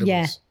refundables?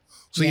 Yeah.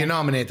 So you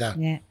nominate that.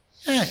 Yeah.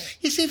 Yeah.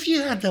 You see, if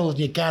you had those and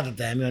you gathered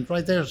them, you went,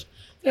 right, there's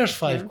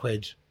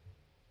 £5.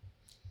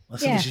 I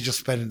think Yeah. you should just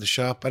spend in the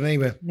shop. But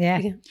anyway,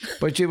 Yeah.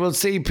 But you will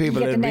see people, You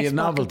get the it'll be a next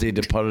bottle. novelty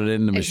to put it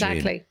in the machine.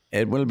 Exactly.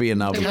 It will be a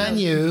novelty. can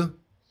you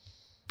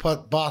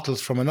put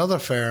bottles from another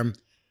firm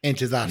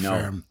into that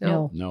firm?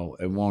 No. No,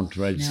 it won't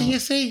register. You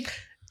see?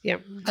 Yeah.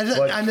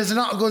 And does it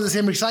not go to the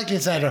same recycling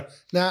centre?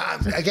 Now,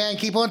 again,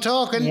 keep on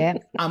talking. Yeah.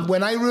 And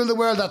when I rule the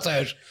world, that's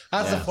out.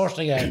 That's the first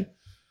thing out.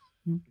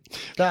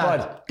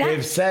 But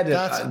they've said it.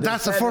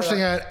 That's the first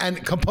thing out.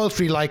 And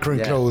compulsory lycra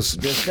and clothes.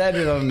 They've said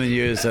it on the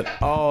news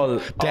that all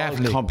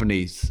Definitely.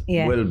 companies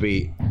Yeah. will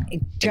be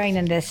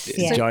Joining this.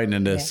 Yeah.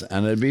 joining this,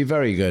 and it'll be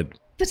very good.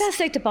 But that's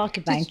like the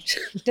bottle bank.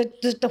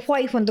 the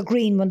white one, the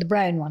green one, the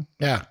brown one.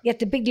 Yeah. Yet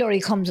the big lorry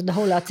comes and the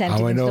whole lot's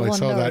empty. Oh, I It's know. the I one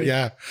saw that. lorry.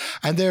 Yeah.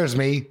 And there's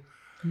me.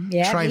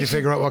 Yeah, Trying me to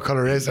figure out what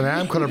colour it is, and I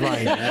am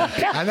colourblind.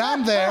 And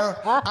I'm there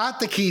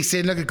at the key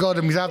saying, look at God,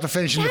 and he's after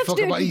finishing the That's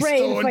fucking doing body. He's brave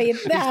stoned. for you,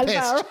 He's pal,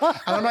 pissed. pal.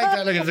 And I'm like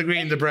that, looking at the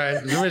green, the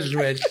brown, the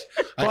red.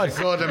 I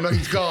said, God, look,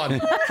 he's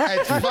gone.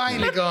 It's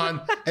finally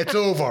gone. It's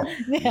over.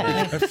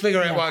 I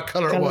figure out what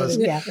colour it was.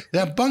 Yeah.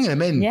 They're bunging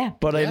him in. Yeah.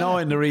 But I know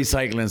in the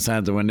recycling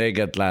centre, when they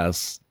get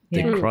glass,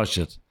 they crush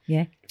it.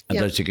 Yeah. And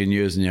that you can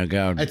use in your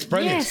garden. It's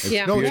brilliant. Yes. It's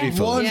Yeah. no, it's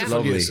beautiful. wonderful It's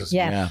lovely. uses.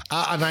 Yeah.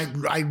 And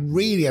I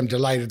really am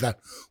delighted that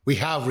we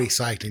have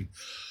recycling.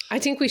 I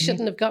think we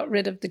shouldn't have got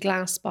rid of the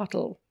glass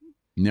bottle.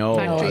 No,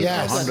 Factory.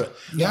 Yes.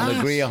 I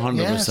agree 100%.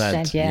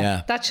 Yes. Yeah.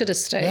 Yeah. That should have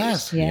stayed.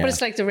 Yes. Yeah. But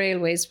it's like the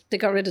railways. They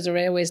got rid of the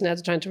railways, now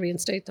they're trying to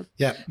reinstate them.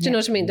 Yeah. Do you know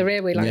what I mean? The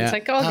railway lines. Yeah.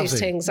 Like all these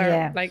Absolutely. things are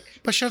Yeah. like,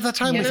 But sure, at that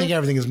time, we know? think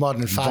everything is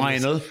modern and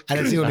fabulous. Vinyl. And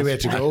it's the only way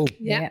to go.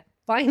 yeah,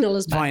 vinyl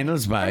is back.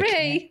 Vinyl's back.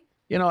 Hooray.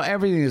 You know,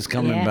 everything is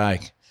coming Yeah.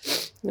 back.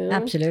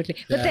 Absolutely.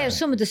 But there's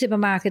some of the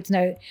supermarkets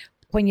now,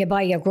 when you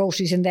buy your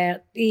groceries in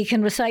there, you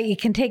can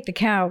take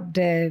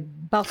the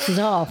boxes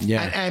off.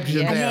 Yeah. And empty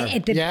them And there.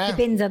 then the yeah.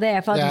 bins are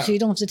there for them, Yeah. so you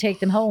don't have to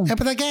take them home. Yeah,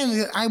 but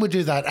again, I would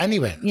do that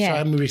anyway. Yeah. So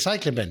I'm a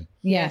recycling bin.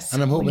 Yes.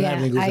 And I'm hoping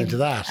everything goes into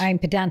that. I'm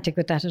pedantic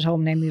with that at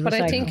home now. But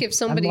I think if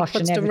somebody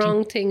puts the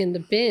wrong thing in the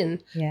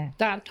bin, Yeah.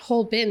 that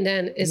whole bin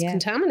then is Yeah.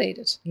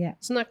 contaminated. Yeah.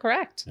 Isn't that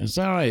correct? It's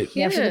all right.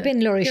 Yeah, so the bin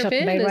lorry Your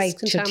shouldn't bin be is right.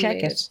 Should check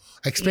contaminated. it.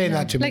 Explain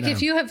that to me Like now.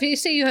 if you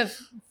say you have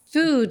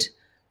food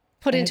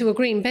put into a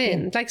green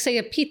bin, like say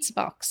a pizza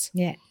box,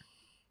 Yeah.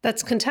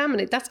 that's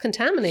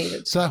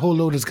contaminated. So that whole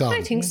load is gone.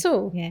 I think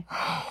so. Yeah.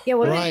 Yeah,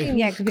 well, Right.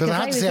 yeah, Because I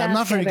have to was say, I'm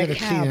not asked very about good at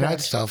cleaning cardboard.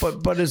 out stuff.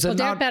 But is it Well,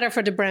 they're not? better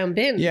for the brown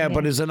bin. Yeah,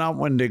 but is it not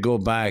when they go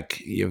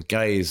back, you have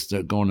guys that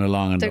are going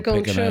along and They're they're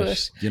going picking through out,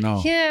 it. you know?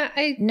 Yeah,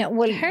 I No,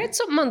 well- heard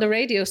something on the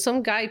radio.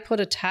 Some guy put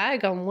a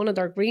tag on one of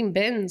their green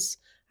bins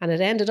and it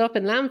ended up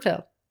in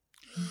landfill.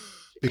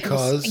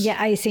 because Yeah,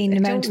 I seen the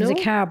don't mountains of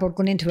know. cardboard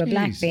going into a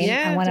black bin,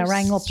 Yeah, and when I there's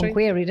rang up and string-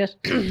 queried it,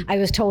 I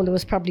was told it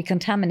was probably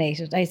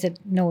contaminated. I said,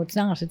 no, it's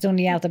not. It's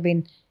only after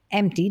being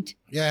emptied,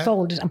 Yeah.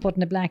 folded, and put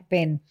in a black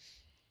bin.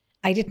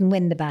 I didn't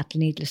win the battle,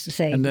 needless to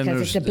say, And then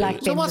because it's the there's black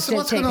the- bin. So was still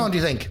what's going taken. on, do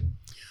you think?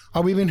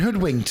 Are we being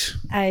hoodwinked?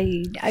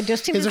 I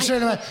just think Is there a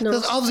certain amount?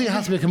 There's obviously there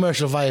has to be a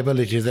commercial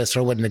viability to this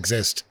or it wouldn't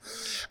exist.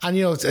 And,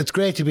 you know, it's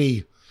great to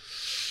be,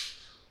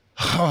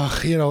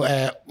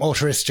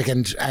 altruistic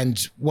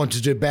and want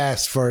to do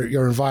best for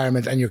your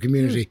environment and your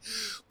community.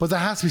 But there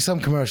has to be some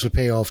commercial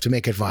payoff to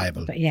make it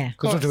viable. But yeah,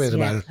 Because not two ways yeah,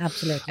 about it.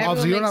 absolutely.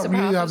 Obviously, Everyone makes a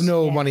you have profit.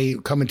 no money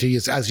coming to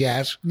you as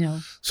yet. No.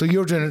 So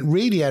you're doing it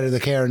really out of the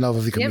care and love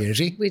of the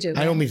community. we do.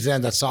 I don't mean to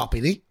sound that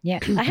soppily. Yeah,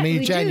 I mean,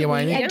 we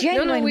genuinely. Do. Yeah.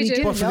 Genuinely, we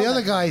do. But for the love other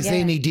it. guys, Yeah.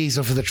 they need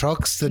diesel for the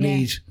trucks. They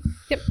need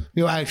Yep.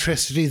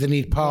 electricity. They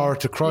need power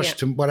to crush Yeah.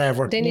 to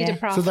whatever. They need Yeah. a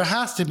profit. So there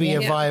has to be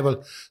a Yeah.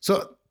 viable.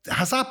 So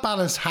has that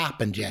balance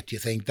happened yet? Do you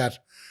think that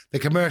the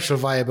commercial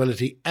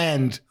viability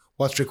and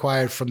what's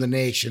required from the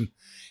nation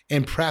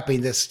in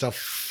prepping this stuff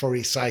for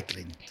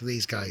recycling to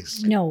these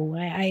guys? No,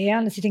 I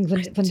honestly think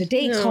when the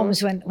day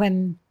comes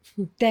when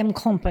them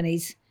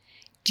companies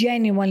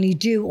genuinely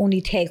do only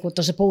take what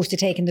they're supposed to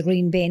take in the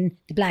green bin,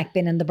 the black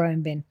bin, and the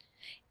brown bin.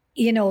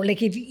 You know,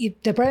 like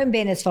if the brown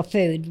bin is for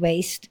food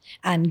waste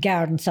and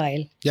garden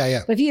soil.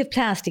 Yeah. But if you have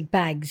plastic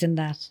bags and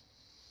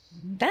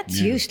that's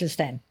useless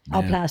then.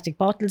 Or plastic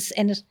bottles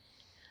in it.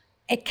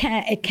 It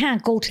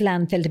can't go to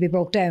landfill to be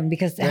broke down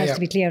because it has to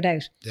be cleared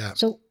out. Yeah.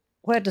 So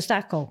where does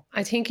that go?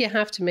 I think you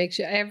have to make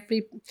sure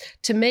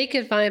to make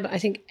it viable, I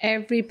think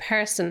every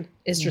person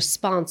is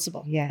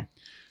responsible. Yeah.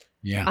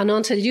 Yeah. And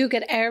until you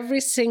get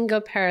every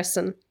single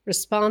person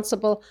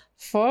responsible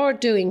for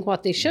doing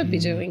what they should be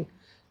doing,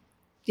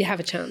 you have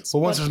a chance. But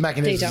once there's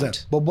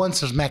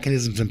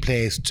mechanisms in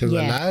place to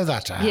allow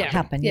that to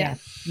happen. Yeah.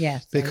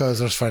 Because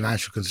there's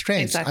financial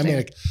constraints. Exactly. I mean,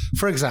 like,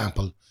 for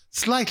example,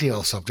 slightly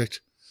off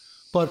subject,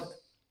 but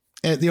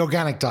the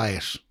organic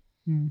diet.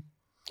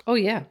 Oh,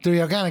 yeah.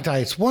 The organic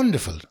diet's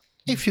wonderful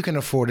if you can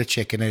afford a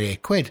chicken at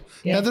 £8.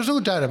 Yeah. Now, there's no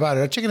doubt about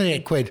it. A chicken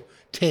at £8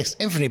 tastes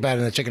infinitely better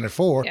than a chicken at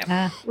 £4.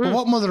 Yeah. But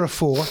what mother of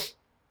four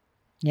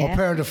or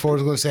parent of four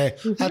is going to say,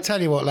 I'll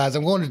tell you what, lads,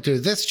 I'm going to do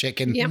this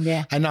chicken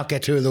and not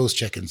get 2 of those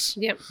chickens.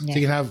 Yep. So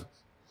you can have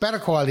better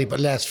quality but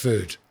less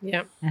food.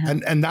 Yeah.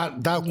 And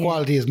that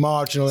quality is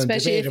marginal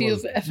Especially and debatable.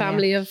 if you have a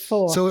family of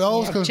 4. So it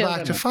always comes children.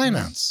 back to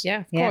finance.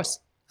 Yeah, of course.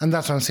 And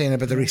that's what I'm saying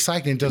about the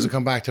recycling doesn't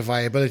come back to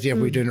viability if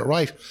we're doing it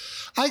right.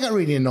 I got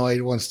really annoyed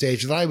at one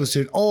stage that I was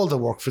doing all the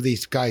work for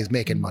these guys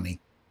making money.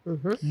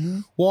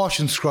 Wash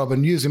and scrub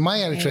and using my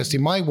electricity,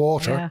 my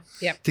water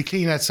to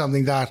clean out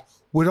something that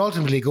would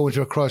ultimately go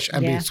into a crush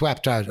and be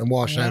swept out and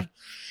washed out.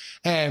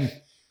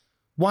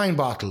 Wine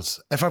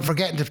bottles. If I'm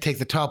forgetting to take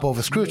the top off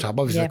a screw top,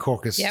 obviously the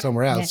cork is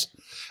somewhere else,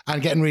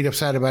 and getting really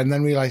upset about it and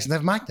then realising they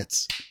have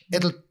magnets.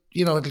 It'll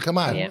come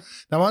out. Yeah.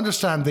 Now I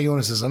understand the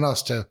onus is on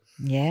us to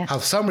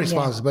have some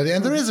responsibility,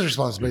 and there is a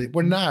responsibility.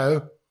 We're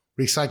now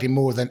recycling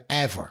more than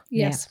ever.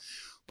 Yes.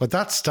 But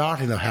that's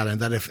starting though, Helen,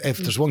 that if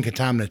there's one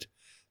contaminant,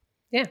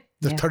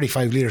 the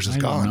 35 litres is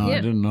gone. I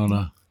didn't know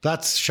that.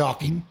 That's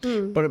shocking.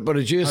 But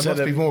as you I said,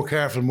 must be more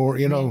careful,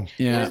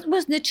 Yeah.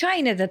 Wasn't it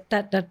China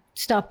that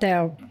stopped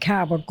their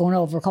cardboard going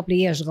over a couple of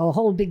years ago? A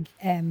whole big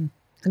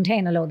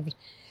container load of it,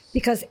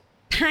 because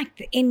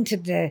packed into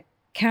the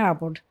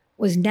cardboard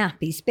was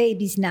nappies,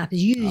 babies' nappies,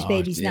 used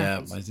babies'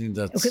 nappies. Yeah, I think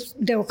that's... Because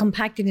they were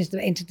compacting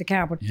into the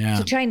cardboard. Yeah.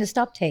 So China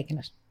stopped taking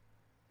it.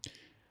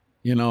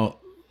 Hello.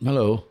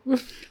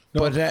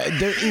 But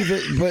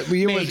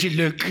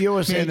you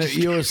were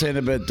saying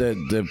about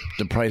the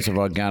price of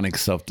organic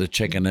stuff, the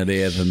chicken at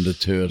 8 and the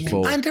 2 at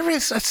 4. And there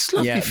is a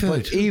lovely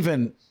food. But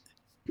even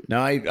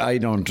now, I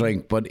don't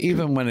drink, but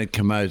even when it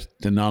came out,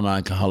 the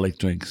non-alcoholic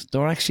drinks, they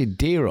were actually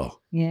dearer.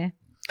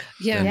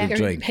 Yeah, than the you're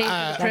drink. paying for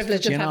the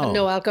privilege of having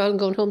no alcohol and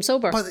going home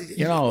sober. But,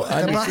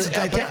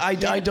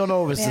 I don't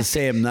know if it's the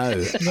same now.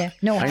 Yeah,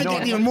 no, I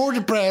get even more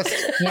depressed.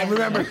 I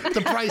remember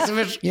the price of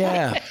it.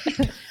 Yeah.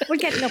 We're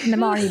getting up in the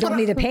morning, you don't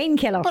need a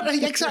painkiller. But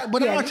exactly,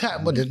 but our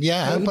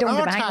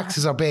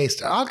taxes are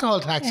based. Alcohol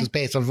tax is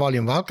based on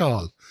volume of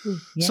alcohol.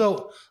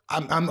 So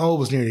I'm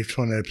always nearly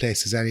thrown out of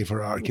places any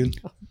for arguing.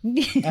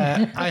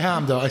 I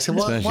am though. I said,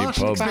 what?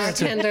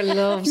 Bartender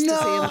loves to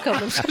see him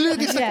coming.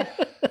 Absolutely.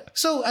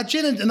 So a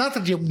gin, not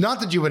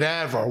that you would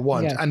ever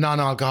want a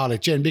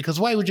non-alcoholic gin, because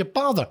why would you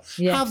bother?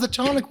 Have the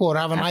tonic water,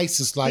 have an ice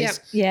slice,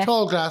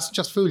 tall glass,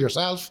 just fool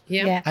yourself.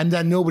 And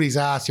then nobody's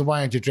asked you,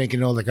 why aren't you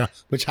drinking all the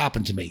which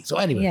happened to me. So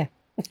anyway,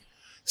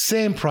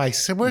 same price.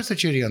 I said, where's the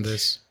duty on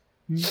this?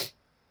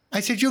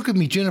 I said, you give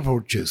me juniper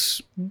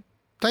juice,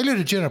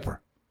 diluted juniper,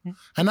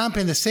 and I'm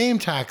paying the same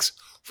tax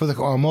for the...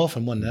 I'm off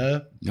in one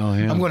now. Oh,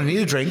 yeah. I'm going to need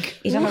a drink.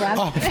 He's on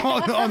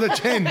on the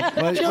tin.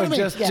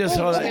 Just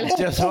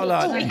hold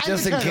on.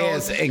 Just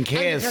in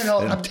case.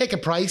 I'll take a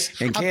price.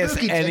 In case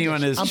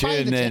anyone is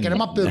tuning in. I'm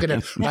not booking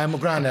it. I'm a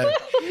grand now.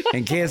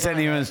 In case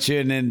anyone's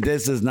tuning in,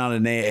 this is not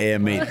an 8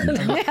 a.m. meeting.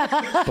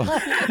 I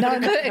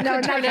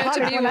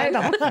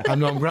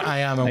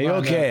am. Are you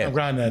okay? I'm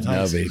grand now.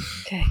 Thanks.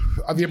 Okay.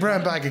 Have your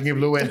brown bag and give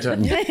Blue Winter.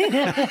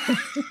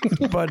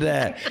 But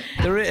there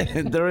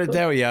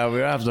we are.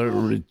 We're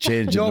after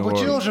changing No, the but world.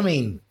 you know what I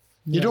mean.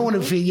 You don't want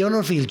to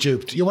feel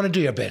duped. You want to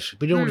do your bit,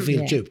 but you don't want to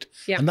feel duped,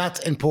 and that's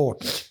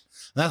important.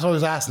 And that's why I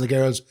was asking the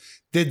girls: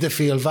 did they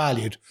feel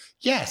valued?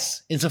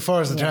 Yes,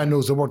 insofar as the town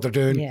knows the work they're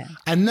doing,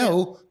 and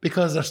no,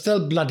 because they're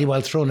still bloody well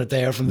throwing it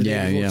there from the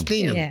day before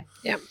cleaning.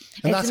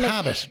 And that's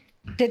habit.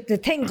 The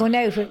thing going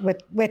out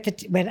with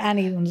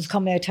anyone who's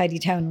coming out Tidy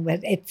Town,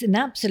 it's an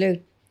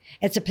absolute.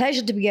 It's a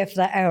pleasure to be here for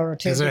that hour or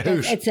two.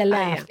 It's a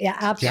laugh. Yeah,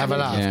 absolutely. You have a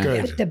laugh.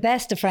 Good. The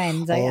best of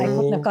friends. I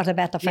couldn't have got a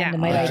better friend in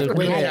my life.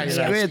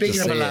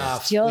 Speaking of a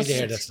laugh, we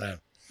hear this now.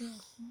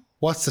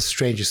 What's the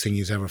strangest thing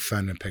you've ever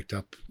found and picked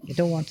up? You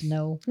don't want to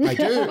know. I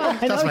do.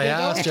 That's why I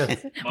asked you.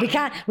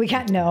 We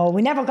can't know.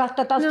 We never got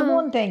that. That's the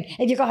one thing.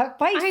 If you got a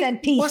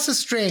 5-cent piece. What's the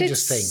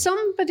strangest thing? Did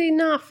somebody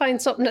not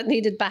find something that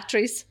needed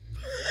batteries?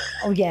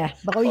 Oh yeah.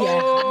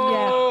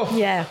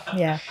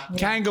 Yeah.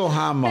 Can't go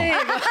ham.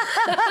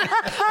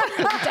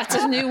 That's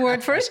a new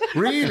word for it.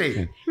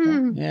 Really?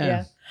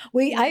 Yeah.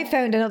 I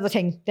found another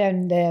thing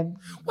down the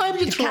Why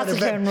would you throw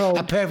Castletown Road.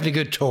 a perfectly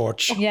good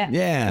torch?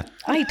 Yeah.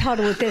 I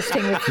thought it was this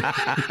thing.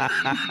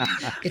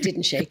 It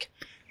didn't shake.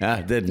 Yeah,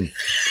 it didn't.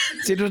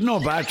 See, there was no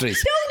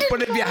batteries.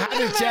 But if you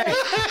had a check.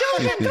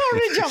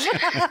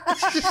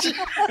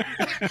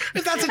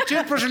 If that's a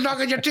toothbrush and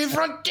knocking your 2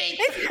 front teeth.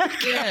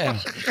 Yeah.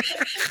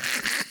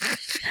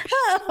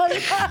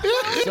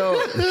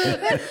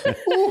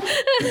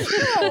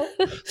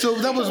 So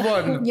that was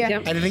one.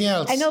 Yeah. Anything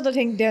else? Another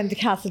thing down the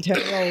Castletown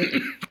Road.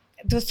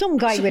 There was some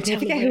guy with me. I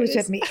forget who was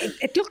with me.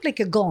 It looked like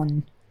a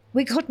gun.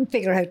 We couldn't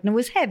figure out, and it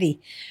was heavy.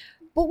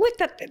 But with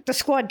that, the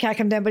squad car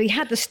came down, but he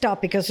had to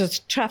stop because there's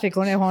traffic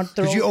going on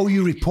the road.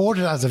 You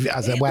reported as a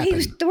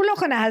weapon. They were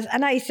looking at us,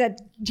 and I said,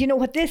 "Do you know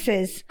what this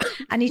is?"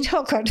 And he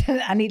took it,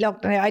 and he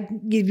looked,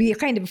 and you'd be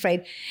kind of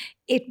afraid.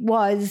 It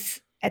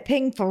was a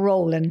thing for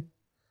rolling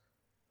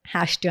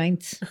hash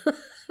joints.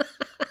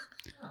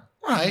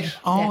 Right.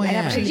 Oh,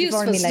 yeah.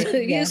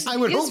 I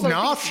would hope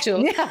not.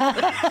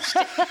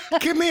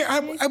 Come here.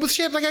 I was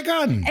shaped like a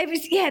gun. It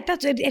was,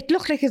 that's it. It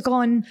looked like a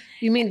gun.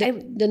 You mean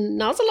the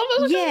nozzle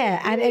of it?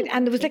 Yeah,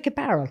 and there was like a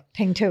barrel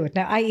thing to it.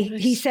 Now,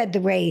 he said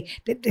the way,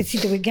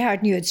 the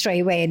guard knew it straight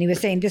away, and he was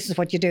saying, this is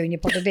what you do, and you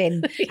put it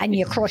in, and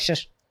you crush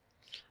it.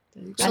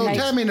 So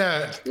tell me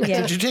now,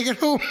 did you take it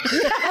home?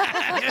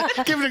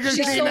 Give it a good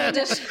clean out.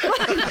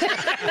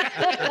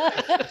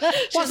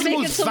 What's the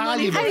most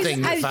valuable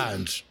thing you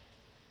found?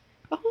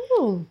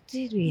 Oh,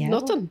 did we have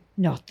Nothing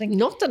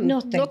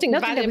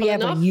that we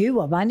ever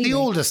knew of anyway. The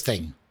oldest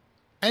thing.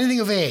 Anything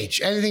of age.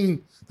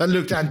 Anything that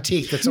looked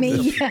antique. That's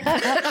Me. Stop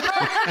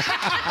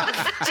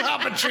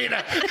it,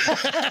 Trina.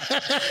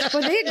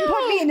 Well, they didn't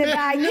put me in the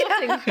bag.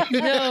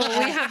 No,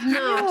 we have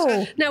not.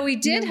 No. Now, we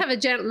did have a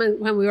gentleman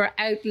when we were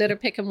out litter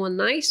picking one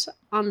night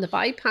on the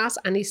bypass,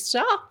 and he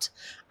stopped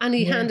and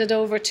he handed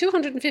over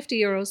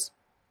 €250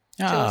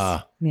 to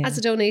us as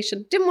a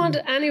donation. Didn't want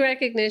any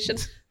recognition.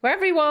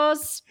 Wherever he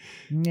was,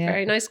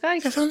 very nice guy.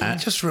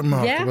 Just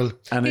remarkable. Yeah.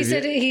 And he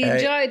said he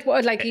enjoyed,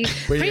 he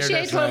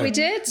appreciated what we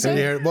did. So.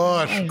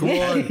 What? Go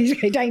on. Are you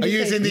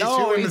using these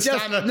two women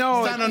stand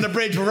on the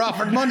bridge for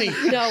offered money?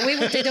 No,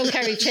 they don't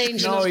carry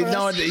change. No,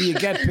 you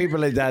get people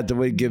like that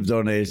will give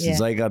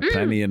donations. Yeah. I got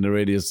plenty in the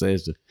radio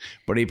station.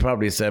 But he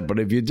probably said, but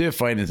if you do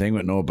find a thing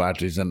with no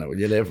batteries in it, will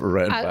you live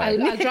around?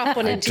 I'll drop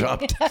one into you.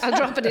 I'll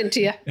drop it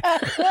into you.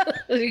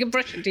 You can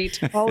brush your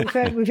teeth. Oh,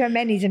 we've had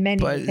many and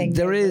many things.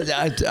 There is,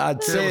 I'd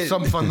say. There was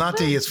some fun that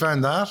day you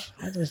found that.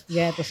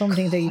 There's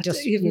something that you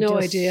just... You have no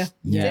idea.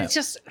 Yeah. It's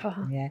just...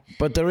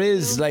 But there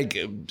is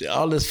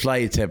all this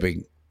fly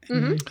tipping.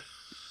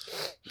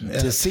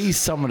 To see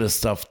some of the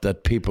stuff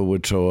that people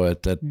would throw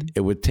out, that it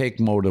would take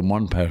more than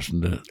one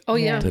person to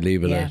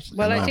leave it out.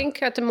 Well, I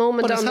think at the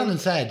moment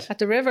at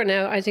the river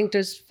now, I think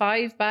there's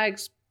 5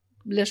 bags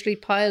literally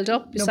piled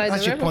up beside the river.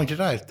 As you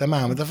pointed out, the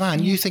man with the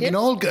van, you think in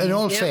all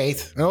good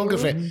faith,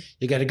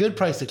 you get a good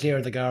price to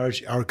clear the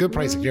garage or a good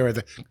price to clear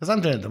because I'm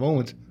doing it at the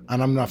moment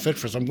and I'm not fit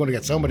for it, so I'm going to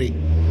get somebody.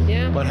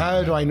 Yeah. But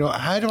how do I know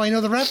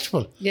they're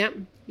reputable? Yeah.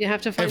 You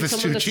have to find if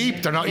it's too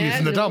cheap, they're not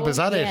using the dump. Is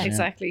that it?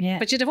 Exactly. Yeah.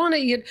 But you'd want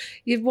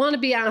to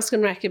be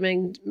asking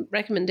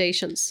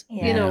recommendations.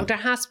 Yeah. You know, there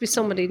has to be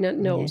somebody that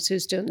knows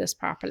who's doing this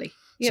properly.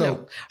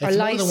 Or it's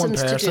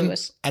licensed to do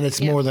it. And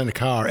it's more than a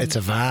car; it's a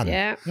van.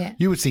 Yeah.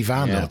 You would see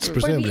van loads,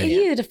 presumably. Well, if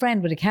you had a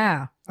friend with a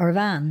car or a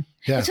van,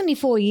 it's only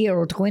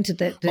 €4 to go into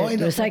the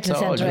recycling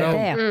centre out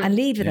there and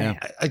leave it there.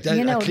 I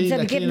cleaned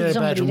a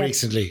bedroom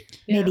recently.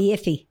 Maybe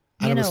iffy.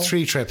 And it was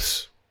 3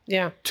 trips.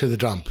 To the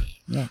dump.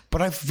 Yeah.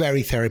 But I'm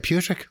very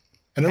therapeutic.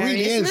 And it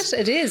really is.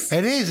 It is.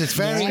 It is. It's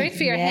very... It's great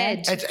for your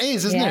head. It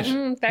is, isn't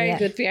it? Very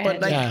good for your head.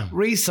 But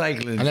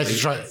recycling... And let's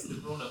try... It's the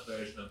grown-up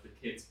version of the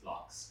kids'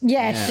 blocks.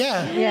 Yes.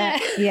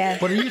 Yeah.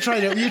 But are you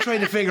trying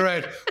to figure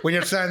out, when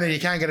you're standing there, you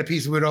can't get a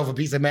piece of wood off a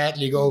piece of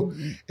metal, you go,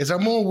 is there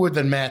more wood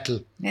than metal?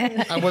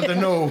 And well,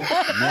 no.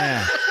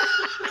 Yeah.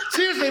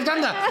 Seriously, I've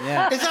done that.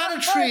 Yeah. Is that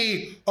a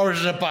tree or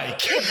is it a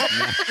bike?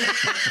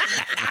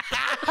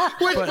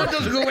 Which one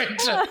does it go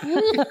into?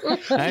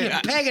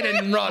 Peg it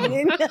and run.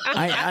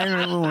 I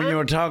remember when you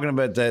were talking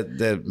about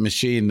the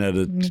machine that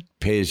it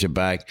pays you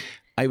back.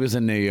 I was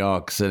in New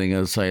York sitting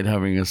outside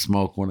having a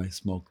smoke when I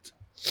smoked.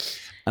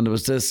 And there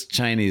was this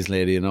Chinese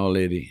lady, an old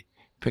lady,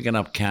 picking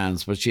up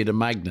cans, but she had a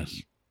magnet.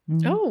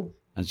 Oh.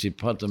 And she'd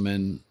put them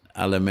in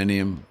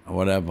aluminium or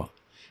whatever.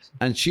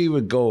 And she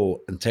would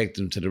go and take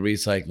them to the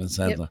recycling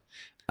centre. Yep.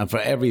 And for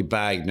every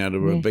bag, now they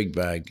were a big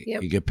bag,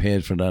 you get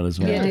paid for that as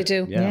well. Yeah, they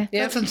do. Yeah.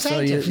 That's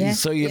incentive.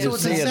 So you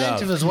it's see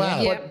incentive it as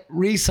well. Yeah. But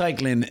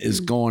recycling is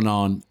going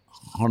on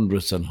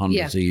hundreds and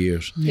hundreds of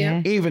years.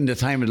 Yeah. Even the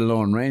time of the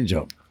Lone Range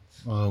up.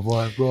 Oh,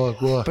 what?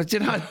 But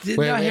did not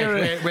hear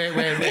it. Wait.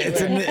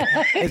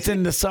 It's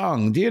in the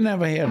song. Do you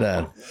never hear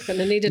that?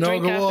 Gonna need a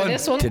drink after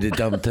this one. To the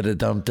dump, to the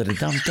dump, to the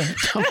dump, to the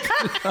dump.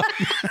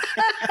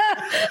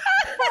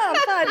 Oh,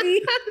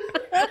 buddy.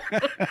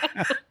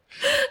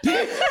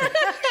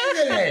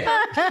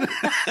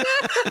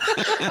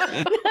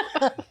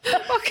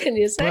 What can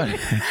you say?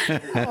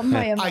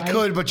 I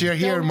could, but you're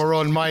hearing my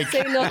own mic.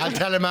 I'll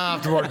tell him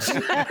afterwards.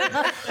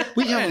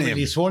 We haven't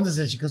really sworn this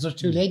issue because there's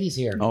 2 ladies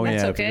here. Oh,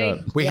 That's yeah, okay. I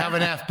forgot. We have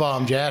an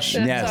F-bomb, Jess.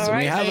 Yes, all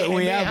right.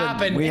 we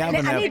have an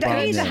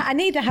F-bomb.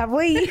 Anita, have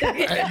we?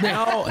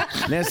 No,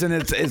 listen,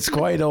 it's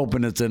quite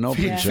open. It's an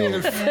open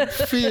show.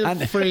 Feel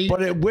free.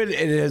 But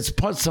it has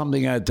put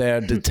something out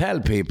there to tell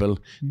people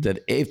that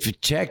if you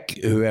check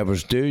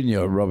whoever's doing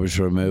your rubbish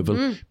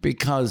removal,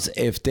 because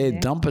if they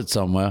dump it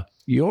somewhere,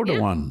 you're the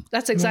one.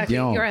 That's exactly.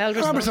 You're held I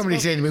responsible. remember somebody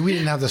saying to me, we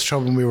didn't have this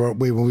trouble when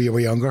we were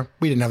younger.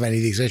 We didn't have any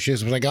of these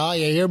issues. I was like, oh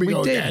yeah, here we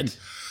go again.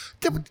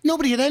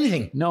 Nobody had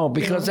anything. No,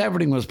 because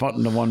everything was put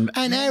into one.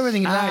 And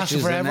everything lasted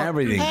ashes forever. and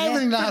everything.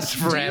 Everything lasted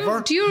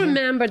forever. Do you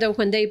remember though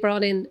when they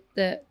brought in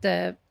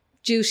the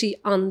duty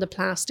on the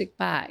plastic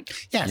bag?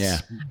 Yes. Yeah.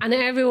 And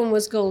everyone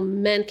was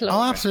going mental. Oh,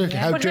 over it. absolutely.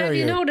 How But dare have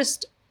you you?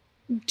 noticed?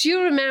 Do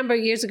you remember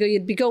years ago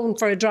you'd be going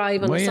for a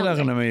drive on Why a are you Sunday?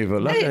 looking at me for?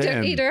 Look at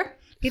him.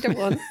 Either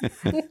one.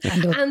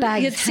 those And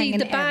bags you'd see hanging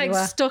the bags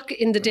everywhere. stuck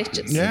in the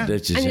ditches. Yeah.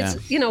 Ditches, And yeah.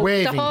 it's, you know,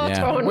 Waving, the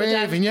Hawthorne would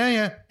have Waving,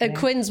 yeah. a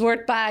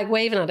Quinsworth bag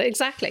waving at it.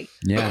 Exactly.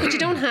 Yeah. But you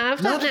don't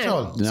have that Not at now.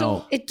 all. No.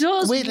 So it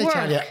does Wait till I work.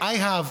 tell you, I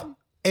have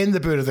in the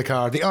boot of the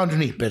car, the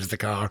underneath bit of the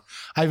car,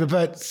 I have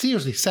about,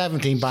 seriously,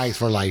 17 bags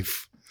for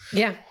life.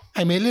 Yeah.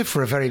 I may live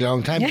for a very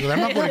long time because I'm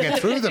not going to get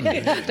through them.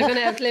 They're going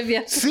to outlive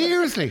you.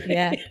 Seriously.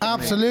 Yeah.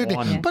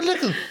 Absolutely. But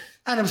look, and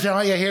I'm saying,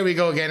 oh yeah, here we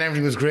go again.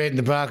 Everything was great in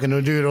the back and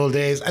we'll do it all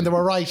days. And they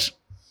were right.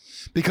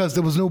 Because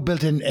there was no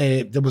built-in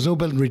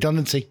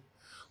redundancy.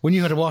 When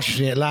you had a washing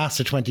machine, it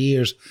lasted 20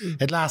 years.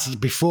 It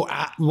lasted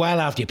well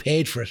after you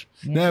paid for it.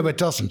 Now it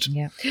doesn't.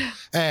 Yeah.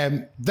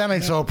 Then I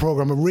saw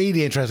a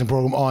really interesting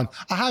program on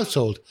a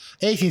household,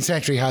 18th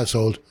century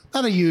household,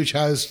 not a huge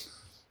house,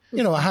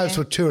 a house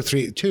with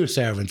two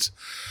servants,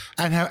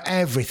 and how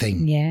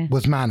everything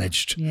was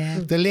managed.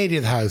 Yeah. The lady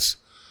of the house,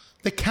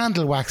 the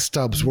candle wax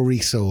stubs were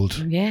resold.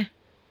 Yeah.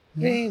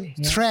 Really?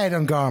 Thread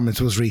on garments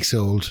was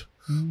resold.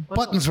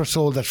 Buttons were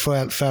sold that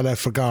fell out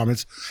for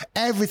garments.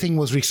 Everything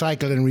was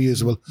recycled and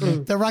reusable.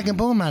 The rag and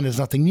bone man is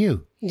nothing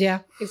new. Yeah,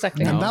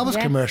 exactly. And that was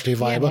commercially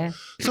viable. Yeah.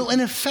 So in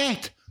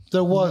effect,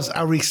 there was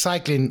a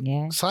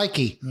recycling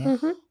psyche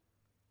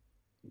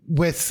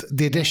with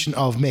the addition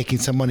of making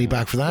some money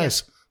back for the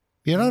house.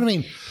 You know what I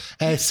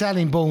mean?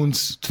 Selling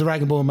bones to the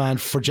rag and bone man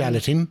for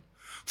gelatin,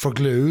 for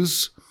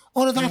glues,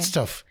 all of that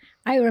stuff.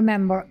 I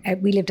remember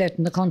we lived out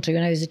in the country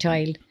when I was a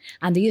child,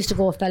 and there used to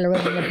go a fella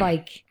around on a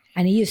bike,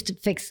 and he used to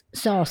fix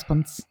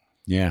saucepans.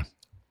 Yeah.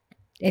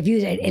 If you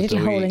a little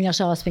hole in your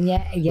saucepan,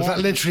 Was that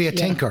literally a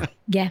tinker?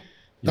 Yeah.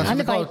 That's On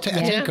what the they call bike,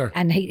 a tinker.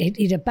 And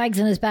he'd have bags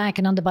on his back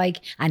and on the bike,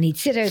 and he'd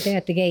sit out there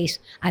at the gate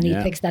and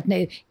he'd fix that.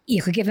 Now,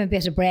 you could give him a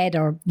bit of bread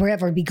or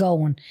wherever he'd be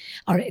going,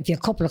 or if you had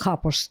a couple of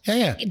coppers.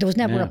 Yeah. There was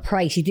never a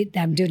price. He did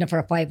them doing it for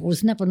a five. It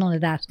was never none of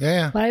that.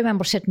 Yeah. But I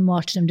remember sitting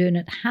watching him doing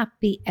it,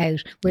 happy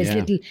out, with his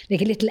little,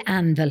 like a little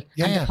anvil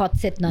and the pot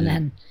sitting on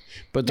it.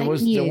 But there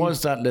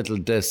was that little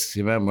disc,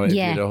 you remember? If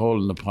you had a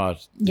hole in the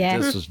pot, Yeah.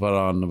 the disc was put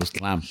on, it was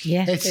clamped.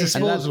 Yeah. It's And that's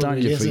disposable, done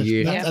you for isn't it?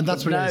 years. And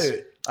that's what Now, it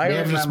is. I They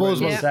have a remember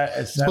disposable, in the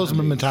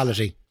disposable 70s.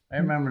 mentality. I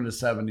remember in the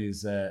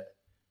 70s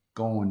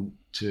going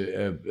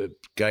to a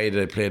guy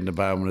that I played in the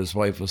band when his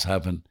wife was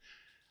having,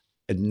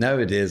 and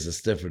nowadays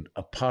it's different,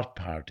 a pot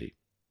party.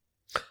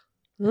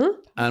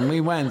 And we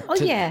went. Oh,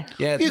 yeah.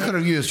 Yeah. You could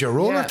have used your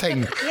roller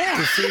thing.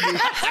 to see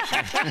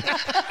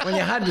when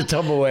you had the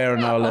Tupperware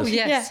and all this. Oh,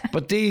 yes.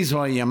 But these,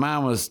 while your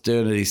man was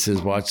doing it, he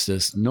says, watch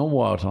this, no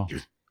water.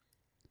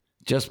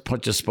 Just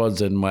put your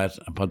spuds in wet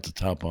and put the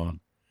top on.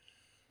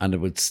 And it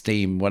would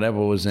steam whatever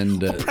was in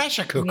the...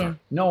 Pressure cooker.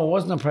 No, it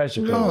wasn't a pressure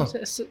No.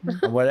 cooker.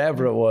 Or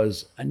whatever it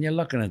was. And you're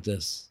looking at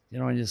this. You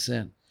know what you're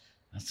saying?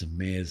 That's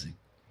amazing.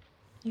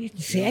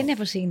 See, I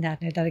never seen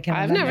that. Now that I can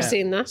I've remember. never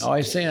seen that. Oh,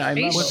 I've seen it. I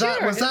remember. Was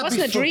that- It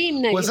wasn't a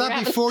dream now Was you were that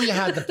having. before you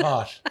had the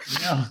pot?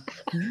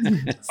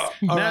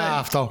 Or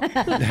after?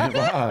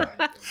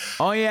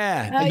 Oh,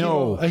 yeah.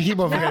 No. I keep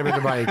on forgetting about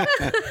the bike.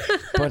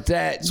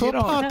 But, So you a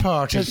know, pot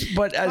party.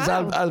 But as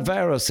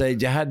Alvaro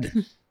said, you had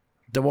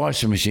the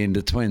washing machine,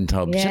 the twin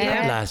tubs. Yeah.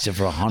 That lasted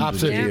for 100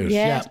 Absolutely. years.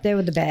 Yeah, Yeah. they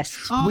were the best.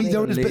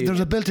 There's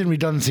a built-in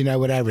redundancy now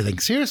with everything.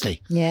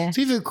 Seriously. Yeah.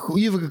 So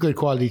you have a good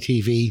quality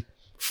TV.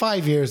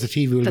 5 years, the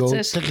TV will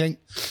That's go, it. clink,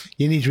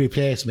 you need to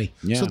replace me.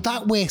 Yeah. So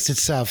that wastes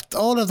itself.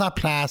 All of that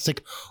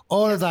plastic,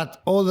 all of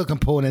that, all the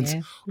components,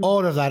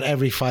 all of that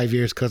every 5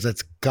 years because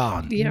it's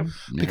gone. Yeah.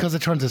 Because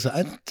it turns itself,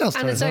 it does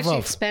turn And it's itself actually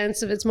off.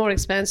 expensive. It's more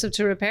expensive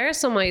to repair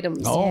some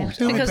items. Oh,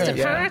 because the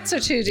repair. parts are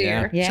too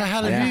dear. Yeah. So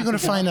Helen, who are you going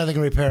to find out they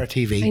can repair a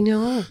TV? I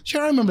know.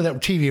 Sure, I remember that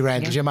TV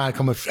rentals. Your man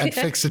come and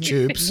fix the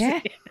tubes. Yeah.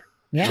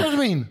 Do you know what I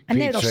mean? And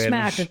now they're trainers.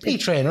 smarter.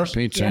 Pete trainers.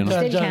 Pete Yeah, trainers.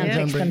 they still can't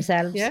John fix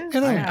themselves. Yeah.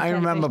 You know, I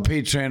remember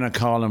Pete Trainer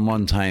calling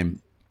one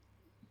time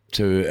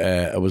to,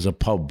 it was a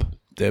pub.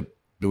 We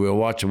were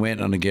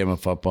waiting on a game of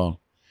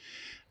football.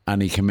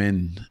 And he came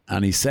in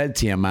and he said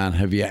to your man,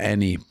 have you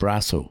any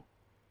Brasso?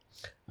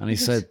 And he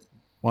said,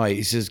 why?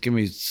 He says, give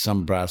me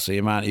some Brasso.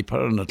 Your man, he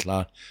put it on the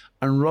cloth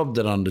and rubbed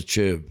it on the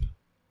tube.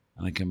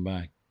 And I came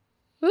back.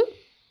 Ooh.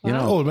 You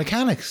know, old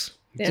mechanics.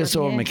 just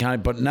old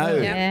mechanic. But now,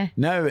 Yeah.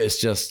 now it's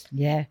just...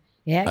 Yeah.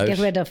 Yeah, Out. get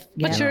rid of.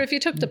 But Yeah. sure, if you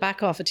took the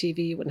back off a TV,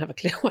 you wouldn't have a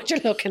clue what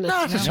you're looking at.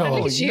 Not at I all.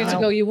 think years No.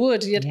 ago you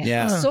would. You'd,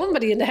 Yeah.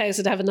 Somebody in the house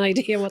would have an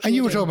idea what And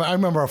you they were do. talking about, I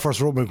remember our first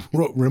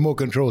remote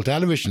control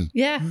television.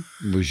 Yeah.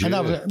 Was you? And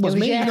that was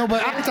me, yeah. you know,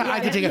 but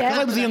I could take it because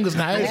I was the youngest in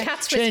the house.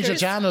 Cat's Change the whiskers.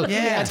 channel.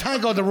 Yeah. And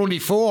thank God there were only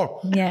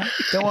 4. Yeah.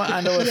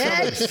 And there was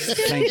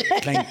something clink,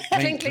 clink, clink,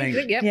 Clink, clink,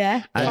 clink. Yep.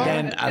 Yeah. And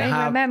then at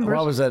I remember.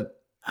 what was it?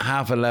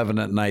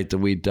 11:30 at night, the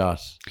wee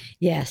dot.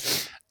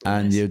 Yes.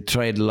 And you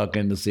try to look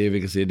in to see if you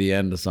can see the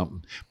end of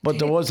something. But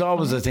there was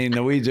always a thing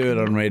that we do it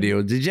on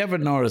radio. Did you ever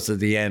notice at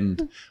the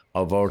end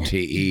of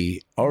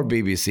RTE or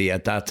BBC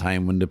at that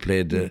time when they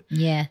played the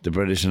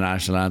British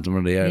national anthem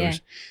or the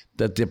Irish,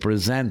 that the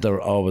presenter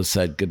always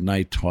said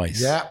goodnight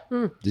twice? Yeah.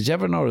 Did you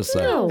ever notice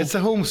that? No. It's the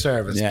home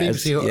service. Yeah,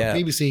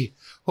 BBC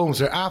home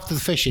service after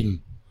the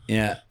fishing.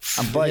 Yeah.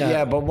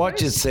 But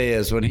what you'd say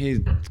is when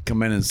he'd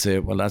come in and say,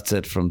 well, that's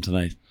it from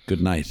tonight,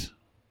 good night.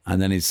 And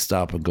then he'd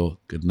stop and go,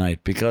 good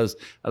night. Because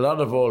a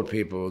lot of old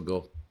people would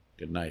go,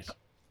 good night.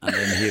 And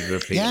then he'd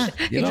repeat it.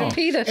 He'd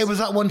repeat it. It was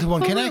that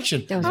one-to-one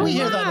connection. We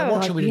hear that in a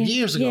workshop we did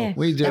years ago. Yeah.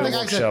 We did a Like I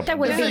workshop. said,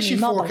 the fishing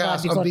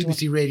forecast on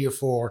BBC Radio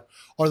 4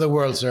 or the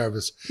World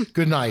Service.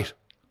 Good night.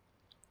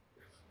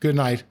 Good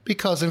night.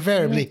 Because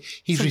invariably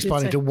he's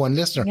responding to one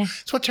listener. Yeah.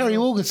 It's what Terry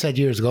Wogan said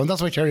years ago, and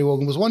that's why Terry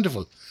Wogan was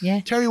wonderful. Yeah.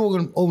 Terry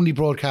Wogan only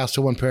broadcast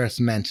to one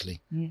person mentally.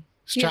 Yeah.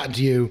 He's chatting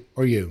to you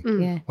or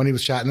you when he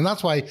was chatting. And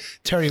that's why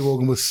Terry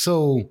Wogan was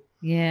so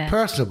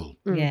personable.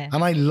 Yeah.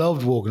 And I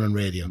loved Wogan on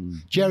radio.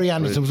 Jerry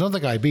Anderson was another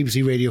guy,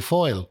 BBC Radio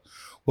Foyle,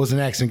 was an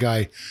excellent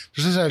guy.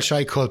 There's this old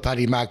shy called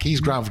Paddy Mack. He's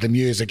grand for the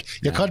music.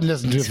 You couldn't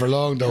listen to it for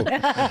long though,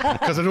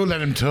 because I don't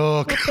let him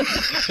talk.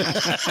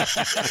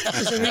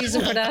 There's a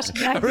reason for that.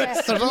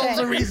 There's always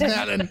a reason,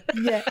 Alan.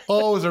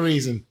 Always a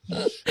reason.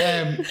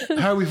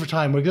 How are we for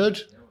time? We're good?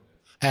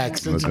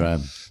 Excellent. We're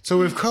grand. So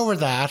we've covered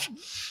that.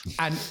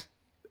 And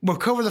we've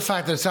covered the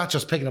fact that it's not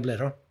just picking up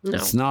litter. No.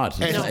 It's not.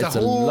 It's a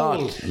the lot.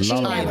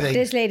 whole of it.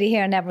 This lady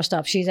here never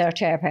stops. She's our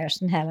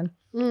chairperson, Helen,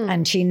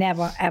 and she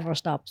never ever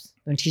stops.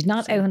 When she's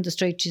not out on the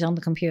street, she's on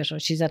the computer.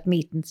 She's at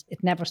meetings.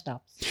 It never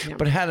stops.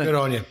 But Helen, Good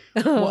on you.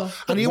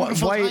 And you work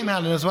full-time,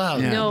 Helen, as well.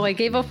 Yeah. No, I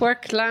gave up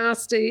work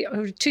 2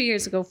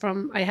 years ago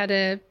I had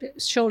a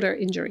shoulder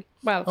injury.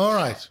 Well, All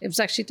right. it was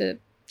actually the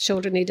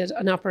shoulder needed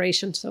an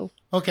operation. So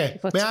Okay.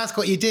 May I ask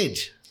what you did?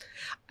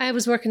 I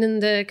was working in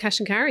the cash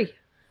and carry.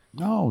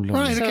 no,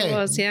 Right. So Okay. it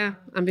was, yeah.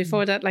 And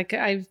before that, like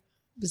I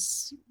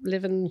was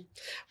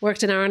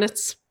worked in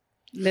Arnott's,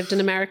 lived in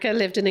America,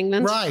 lived in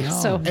England. Right.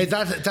 So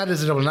That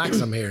is a double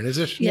accent I'm hearing, is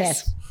it?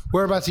 yes.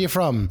 Whereabouts are you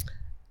from?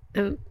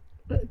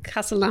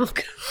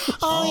 Castleknock.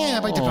 Oh,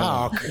 yeah, by the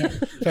park.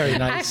 Very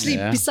nice.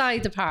 Actually,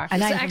 beside the park.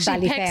 And It's I'm from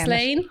actually Peck's Ballyfermot.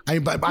 Lane.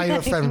 I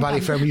have a friend from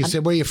Ballyfermot. You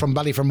said, where are you from?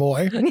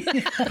 Ballyfermot.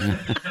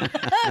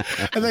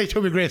 And they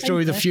told me a great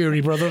story, the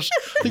Fury Brothers.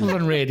 I think it was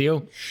on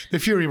radio. The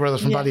Fury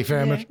Brothers from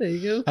Ballyfermot. There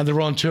you go. And they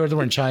were on tour. They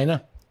were in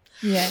China.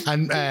 Yeah.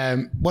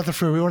 And what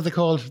are they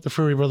called? The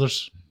Fury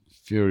Brothers.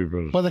 Fury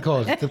Brothers. What are they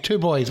called? The two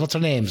boys. What's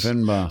their names?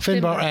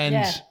 Finbar. and...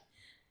 Yeah.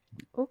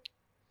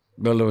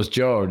 Well, there was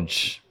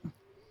George.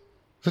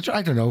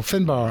 I don't know,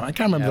 Finbar. I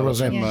can't remember the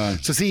other name.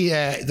 Finbar. So see,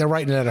 they're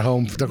writing it at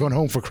home. They're going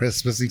home for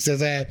Christmas. He says,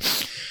 kid,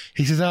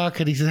 he says,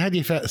 how do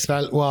you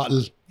spell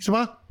wattle? He said,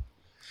 what?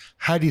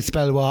 How do you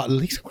spell wattle?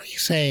 He said, what are you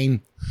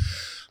saying?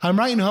 I'm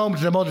writing home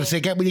to the mother to say,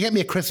 will you get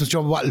me a Christmas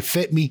job what'll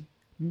fit me?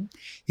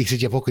 He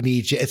said, you fucking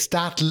need you. It's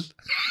that'll.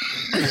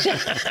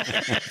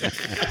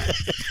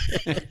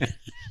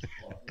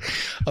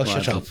 Oh,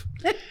 shut up.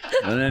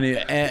 And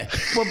anyway,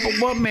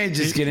 what made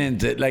you get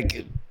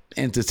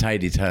into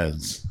tidy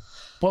towns?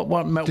 Did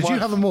you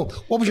have a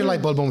moment? What was your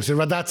light bulb moment? You said,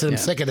 well, that's it. I'm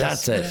sick of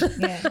this. That's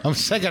it. I'm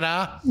sick of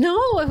that. No,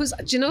 I was,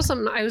 do you know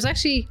something? I was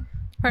actually,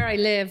 where I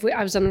live,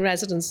 I was on a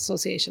residents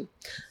association.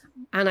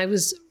 And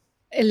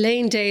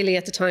Elaine Daly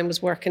at the time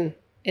was working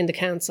in the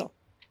council.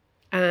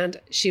 And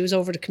she was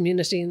over the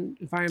community and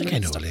environment. I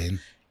know, stuff. Elaine.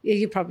 Yeah,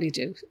 you probably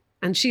do.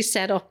 And she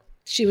set up,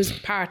 she was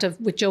part of,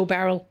 with Joe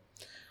Barrell.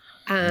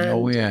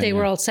 And they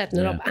were all setting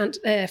it up. And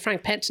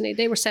Frank Pentony,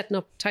 they were setting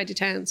up Tidy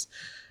Towns.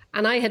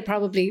 And I had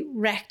probably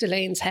wrecked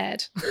Elaine's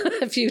head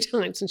a few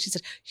times. And she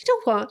said, you know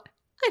what?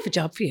 I have a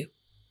job for you.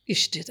 You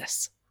should do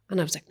this.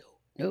 And I was like,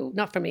 no,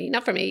 not for me.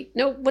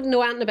 No, wouldn't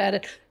know anything about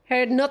it.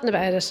 Heard nothing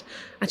about it.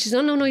 And she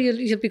said, no,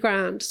 you'll be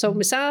grand. So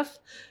myself,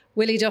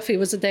 Willie Duffy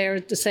was there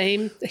the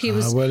same. He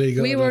was,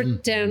 we were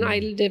down, I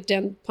lived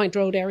down Point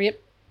Road area.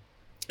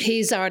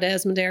 He's our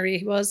Desmond area,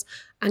 he was.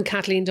 And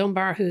Kathleen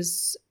Dunbar,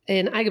 who's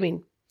in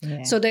Agamine.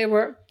 Yeah. So they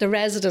were the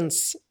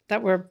residents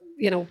that were,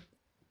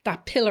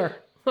 that pillar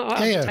of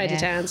Tidy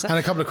Towns. And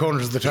a couple of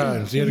corners of the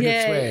towns. You had a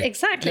good sway.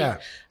 Exactly. Yeah.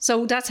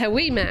 So that's how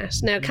we met.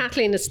 Now,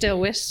 Kathleen is still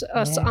with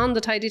us on the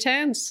Tidy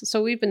Towns.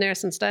 So we've been there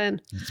since then.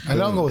 How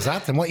long ago was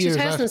that then? What year was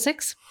that?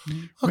 2006.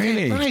 Okay,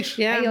 really? Right.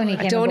 Yeah,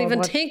 I don't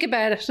even think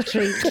about it.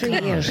 3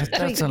 years.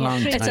 That's a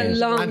long time. It's a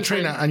long time. And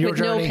Trina, and your with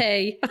journey? no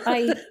pay.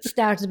 I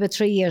started about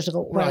 3 years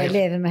ago where I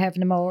live in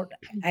Mahavenamore.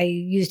 I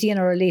used the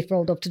inner relief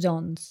rolled up to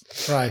Dunn's.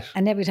 Right.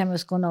 And every time I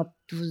was going up,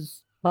 there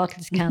was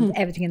bottles, cans,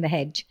 everything in the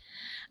hedge.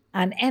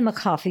 And Emma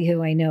Coffey,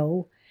 who I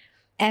know,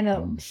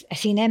 I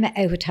seen Emma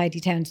out at Tidy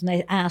Towns and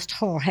I asked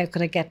her how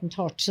could I get in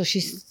touch. So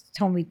she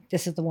told me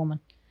this is the woman.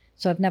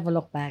 So I've never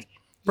looked back.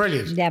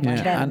 Brilliant. Never.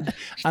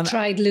 And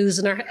tried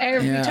losing her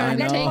every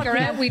time I take her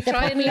out. We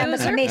try and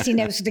lose her. Messy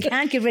now, so they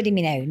can't get rid of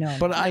me now. No.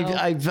 But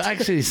I've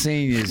actually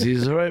seen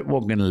you right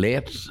walking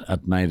late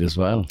at night as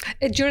well.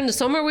 During the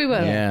summer we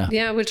will.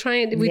 Yeah, we'll try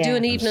and we do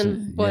an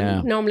evening,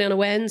 but normally on a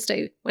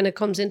Wednesday when it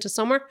comes into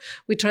summer,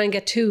 we try and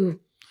get 2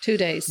 2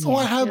 days.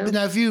 Well,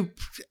 now if you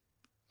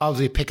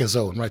obviously pick a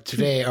zone, right,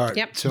 today or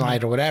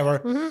tonight or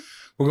whatever,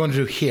 we're going to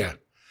do here.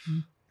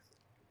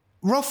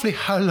 Roughly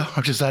how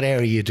large is that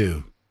area you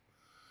do?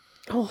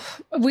 Oh,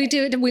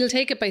 we'll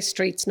take it by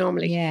streets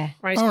normally. Yeah.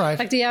 Right. All right.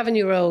 Like the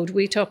Avenue Road,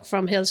 we took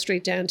from Hill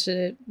Street down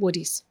to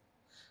Woody's.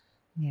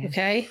 Yeah.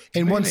 Okay.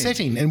 In one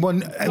sitting, in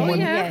one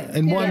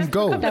Yeah.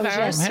 go. Couple of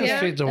hours. Hill Yeah.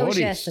 Street to That was Woodies.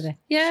 yesterday.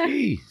 Yeah.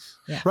 Jeez.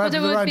 Rather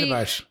there than the would be-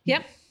 roundabout.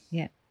 Yep.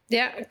 Yeah.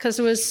 Yeah, because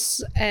it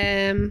was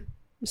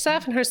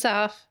myself and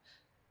herself,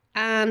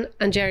 Anne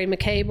and Jerry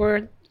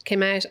McCabe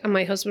came out, and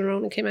my husband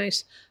Ronan came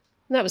out.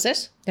 And that was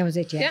it. That was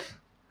it, yeah. Yeah.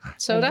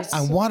 So that's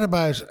And what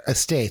about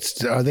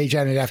estates? Are they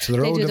generally after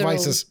their they own do their own.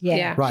 devices?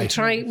 Yeah. Right. We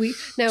try.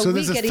 Now So we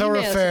there's a get emails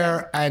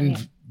thoroughfare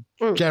and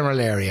general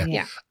area.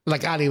 Yeah.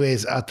 Like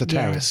alleyways at the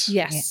terrace.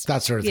 Yes.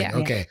 That sort of thing. Yeah.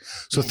 Okay.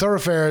 So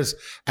thoroughfares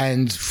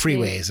and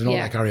freeways and all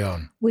Yeah. that carry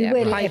on. We Yeah,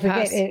 will,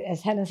 bypass. if we get,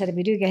 as Helen said, if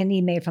we do get an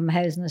email from a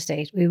housing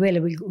estate, we'll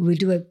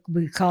do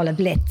we call a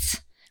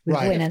blitz. We'll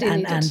Right. go in If they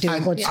need and it. do a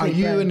And good are sweep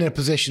you round. in a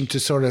position to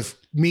sort of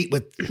meet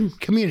with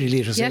community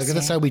leaders? Yes. Like,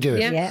 that's how we do it.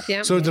 Yeah. Yeah.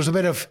 Yeah. So there's a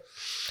bit of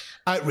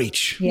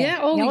outreach. Yeah.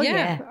 Oh, Oh,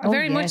 yeah. Oh,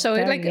 Very much yes, so.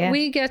 very, Like yeah.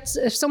 we get,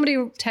 if somebody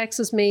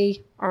texts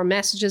me or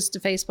messages the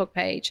Facebook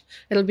page,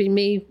 it'll be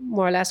me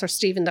more or less or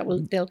Stephen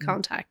they'll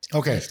contact.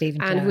 Okay.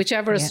 Stephen And Clark.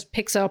 whichever Yeah.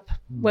 picks up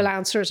will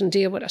answer it and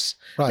deal with it.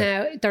 Right.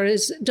 Now there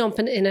is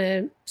dumping in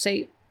a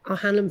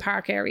Hanlon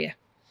Park area.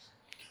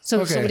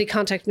 So Okay. somebody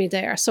contacted me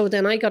there. So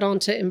then I got on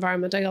to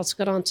environment. I also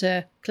got on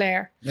to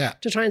Claire Yeah.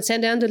 to try and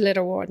send down the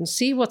litter ward and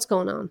see what's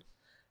going on.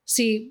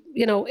 See,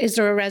 is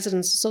there a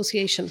residents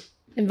association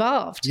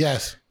involved?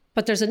 Yes.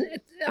 But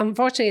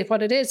unfortunately,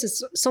 what it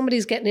is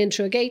somebody's getting in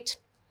through a gate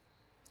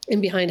in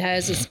behind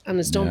houses and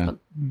it's dumping.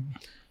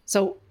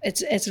 So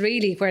it's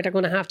really where they're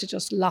going to have to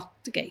just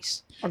lock the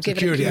gate or give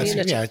Security. it a That's,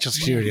 community. yeah, just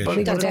security. But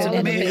We go it's down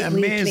and we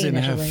amazing clean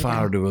it how away,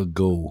 far they will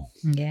go.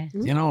 Yeah.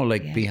 You know,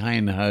 like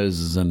behind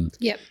houses and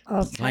Yep.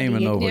 Oh, climbing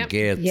Paddy, over Yep.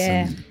 gates.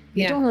 Yeah. And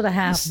You Yeah. don't know the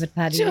half of it,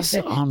 Paddy. just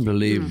But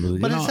unbelievable.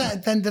 But you know?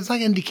 then does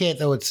that indicate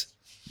though it's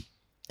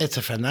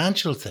a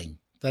financial thing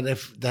that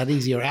if that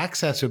easier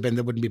access to a bin,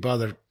 they wouldn't be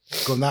bothered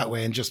going that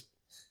way and just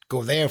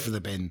go there for the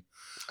bin.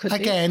 Could be.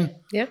 Again,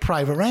 Yeah.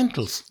 private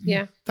rentals.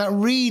 Yeah. That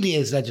really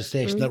is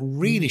legislation that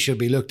really should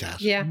be looked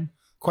at Yeah.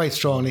 quite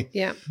strongly.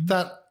 Yeah.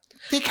 That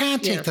they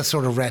can't take Yeah. that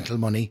sort of rental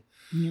money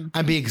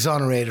and be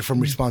exonerated from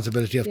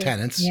responsibility of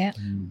tenants. yeah.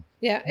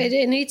 Yeah.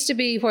 It needs to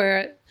be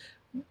where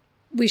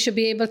we should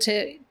be able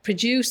to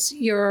produce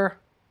you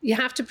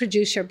have to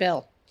produce your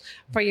bill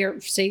for your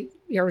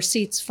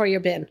receipts for your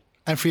bin.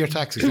 And for your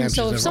tax exemptions.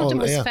 So if and something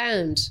all, was yeah.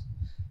 found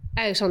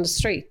out on the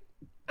street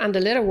and the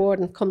litter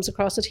warden comes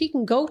across it, he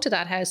can go to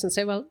that house and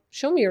say, well,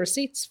 show me your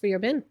receipts for your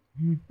bin.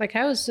 Like,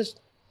 how is it?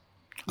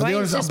 And Why the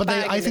is onus- this but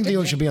bag I in think the the bin?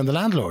 onus should be on the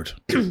landlord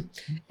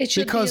It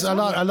should because be as a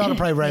well. lot of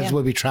private rentals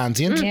will be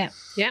transient. Yeah.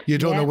 Yeah. You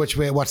don't know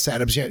Yeah. what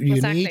setups you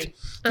Exactly. need. And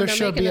There they're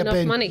should making be a enough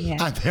bin, money.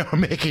 Yeah. and they are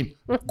making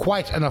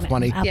quite enough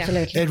money.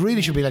 Absolutely. It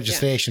really should be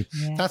legislation.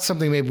 Yeah. That's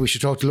something maybe we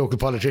should talk to local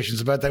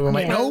politicians about. That we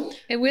might Yeah. know.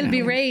 It will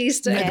be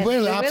raised. It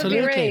will, It absolutely.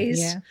 will be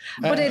raised. Yeah.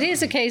 But it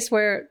is a case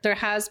where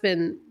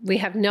we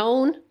have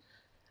known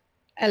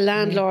a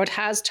landlord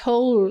has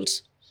told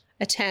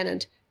a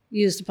tenant,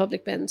 use the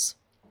public bins.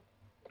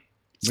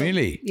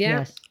 Really? Yeah.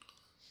 Yes.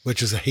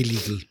 Which is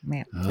illegal.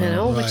 Yeah. Which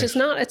right. is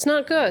it's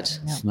not good.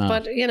 not.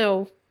 But, you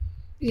No,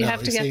 have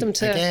to you get see, them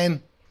to.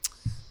 Again,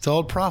 it's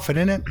all profit,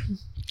 isn't it?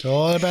 It's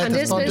all about And the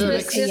this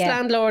public. Yeah.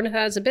 landlord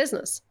has a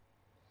business.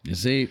 You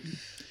see,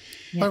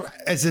 Well,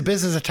 is the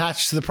business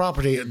attached to the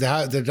property,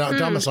 the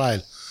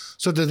domicile?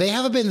 So do they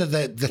have a bin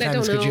that the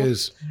tenants don't could know.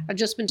 use? I've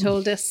just been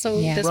told this. So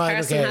Yeah. this Right,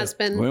 person okay. has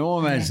been. we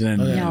won't mention it.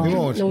 No. We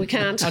won't. No, we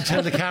can't.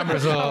 Until the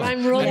camera's off.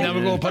 I'm rolling. And then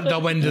we're going to put the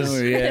windows.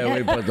 Oh, yeah,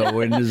 we put the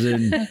windows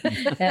in.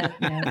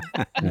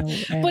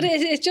 But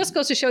it just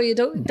goes to show you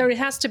there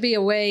has to be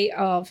a way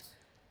of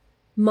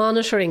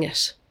monitoring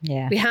it.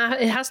 Yeah.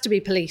 It has to be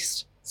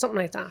policed, something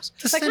like that.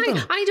 It's Like simple.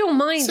 I don't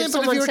mind Simple. if If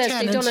someone you're a says they've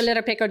tenant- done a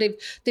litter pick or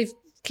they've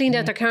cleaned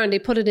out their car and they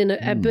put it in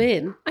a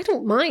bin. I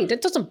don't mind.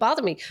 It doesn't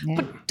bother me.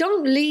 But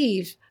don't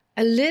leave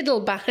a little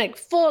bag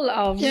full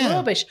of Yeah.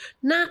 rubbish,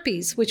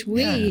 nappies, which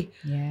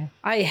Yeah.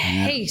 I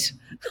hate,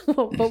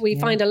 but we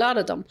find a lot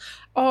of them.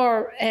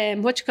 Or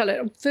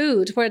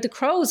food, where the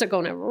crows are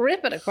going to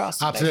rip it across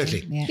the place.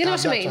 Absolutely. Yeah. You know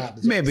what I mean?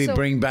 Maybe So-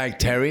 bring back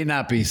Terry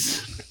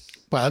nappies.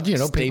 Well,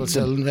 people Steep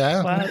still,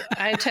 yeah. Well,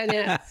 I tell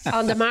you,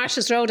 on the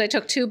Marshes Road, I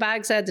took 2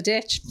 bags out of the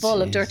ditch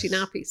full of dirty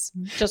nappies.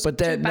 Just But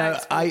 2 then now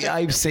bags full of dirty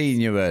I've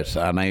seen you out,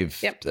 and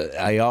Yep.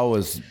 I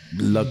always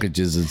look at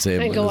you and say,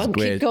 I go well, it's on,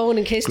 keep great. going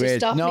in case they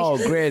great. stop me. No,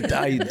 great,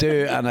 I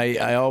do, and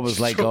I always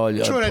like all.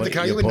 Throw it out the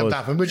car. You wouldn't have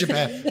happened, would you,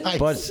 Pat? Aye.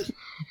 But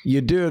you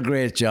do a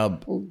great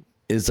job.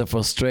 Is the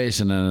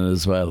frustration in it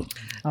as well?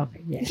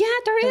 Okay. Yeah. Yeah,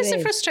 there is a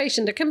is.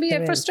 frustration. There can be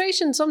a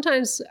frustration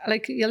sometimes.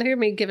 Like you'll hear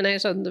me giving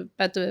out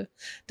about the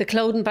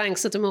clothing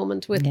banks at the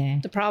moment with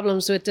the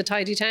problems with the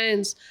tidy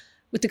towns,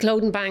 with the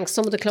clothing banks.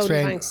 Some of the clothing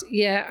Saying banks,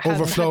 have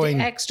overflowing.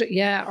 had the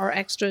extra, or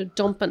extra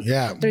dumping.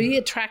 Yeah. They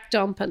attract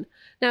dumping.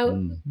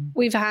 Now,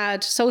 we've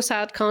had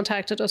SOSAD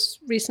contacted us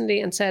recently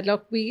and said,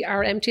 look, we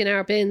are emptying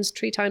our bins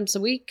 3 times a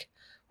week,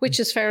 which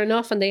is fair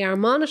enough, and they are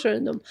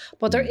monitoring them.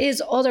 But there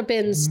is other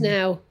bins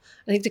now.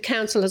 I think the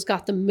council has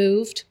got them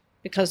moved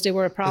because they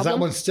were a problem. Is that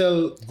one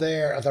still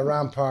there at the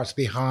ramparts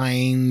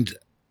behind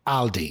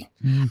Aldi?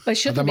 It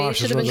shouldn't be. It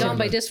should have been gone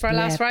by this for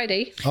last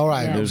Friday. All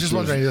right. I was just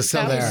wondering, it's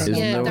still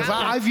there.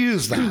 I've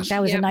used that.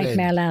 That was a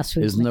nightmare last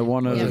week. Isn't there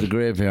one out of the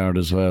graveyard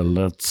as well?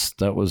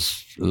 That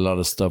was a lot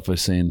of stuff I've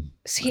seen.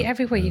 See,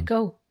 everywhere you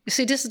go. You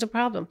see, this is the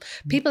problem.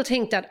 People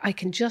think that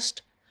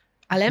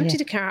I'll empty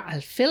the car, I'll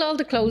fill all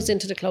the clothes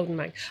into the clothing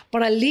bag,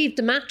 but I'll leave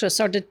the mattress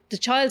or the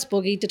child's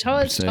buggy, the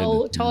child's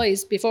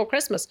toys before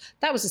Christmas.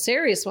 That was a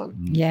serious one.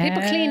 Yeah.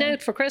 People clean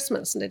out for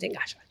Christmas and they think,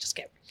 I'll just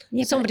get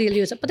somebody will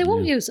use it, but they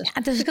won't use it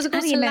because it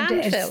goes to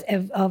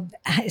landfill. Of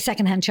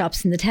second-hand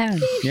shops in the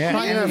town. Yeah.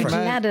 Women's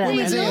aid. And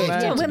if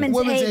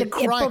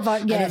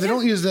they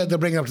don't use it, they'll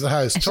bring it up to the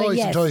house. Toys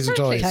and toys and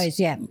toys.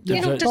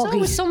 There's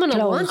always someone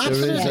that wants it.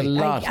 There is a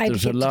lot.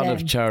 There's a lot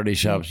of charity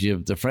shops. You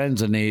have the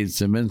Friends of Needs,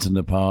 St. Vincent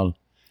de Paul.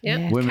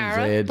 Yeah. Women's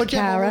Aid. But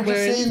Cara.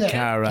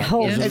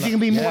 If you can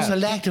be more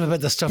selective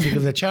about the stuff you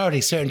give the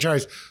charity, certain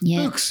charities,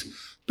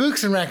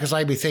 books and records,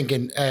 I'd be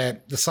thinking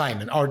the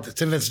Simon or the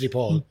St. Vincent de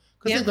Paul.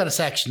 Because they've got a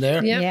section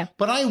there. Yeah.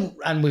 But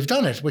we've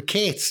done it with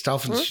Kate's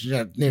stuff, and she's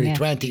nearly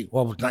 20,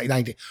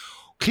 90.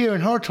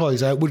 Clearing her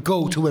toys out would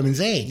go to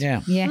Women's Aid.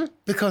 Yeah.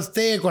 Because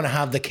they're going to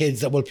have the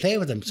kids that will play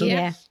with them. So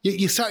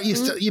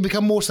you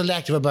become more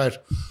selective about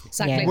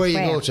where you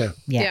go to.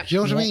 Yeah. Do you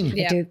know what I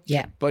mean?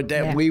 Yeah. But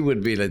we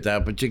would be like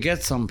that. But you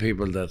get some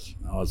people that,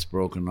 it's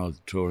broken, I'll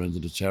throw it into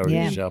the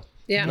charity shop.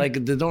 Yeah.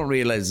 Like they don't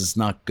realise it's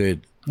not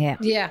good. Yeah.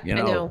 Yeah, You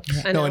know.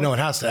 I know. No, it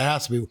has to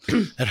be.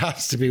 It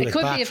has to be with It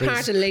could batteries. be a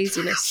part of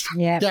laziness.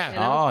 Yeah.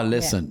 Oh,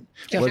 listen.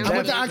 Come here,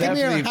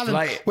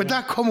 Helen. Would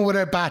that come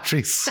without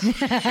batteries?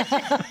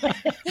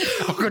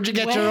 Or could you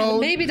get your own?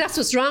 Maybe that's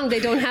what's wrong. They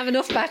don't have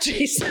enough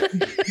batteries.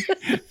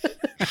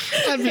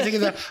 I'd be thinking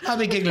that. I'd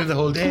be giggling the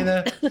whole day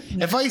now.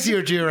 If I see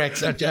your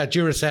Durex,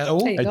 Duracell,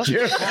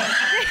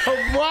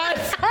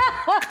 What?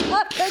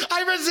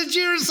 I was a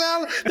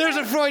Duracell. There's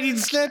a Freudian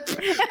slip.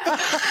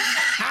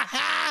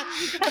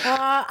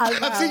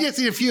 I've seen you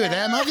see a few of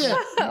them, have you?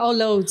 Oh,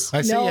 loads.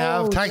 I see you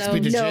have. Thanks be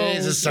to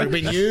Jesus, they're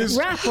being used.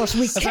 Wrappers,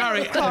 we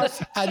Sorry, an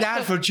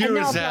ad for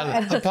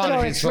Duracell.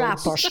 Apologies, folks.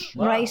 Wrappers,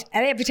 right?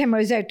 And every time I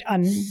was out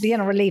on the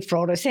Relief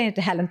Road, I was saying it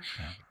to Helen,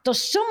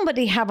 there's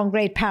somebody having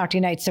great party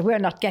nights that we're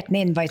not getting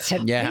invites.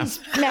 Yeah.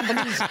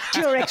 Remember, these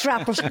Durex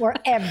wrappers were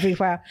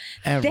everywhere.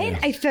 Then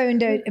I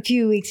found out a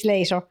few weeks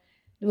later,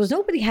 there was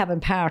nobody having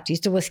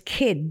parties. There was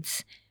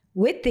kids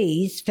with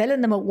these,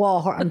 filling them with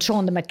water and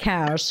throwing them at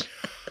cars.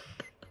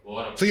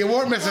 So you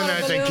weren't missing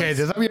out then, kids.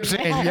 Is that what you're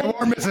saying? You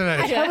weren't missing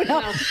out.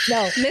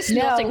 No. Miss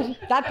nothing.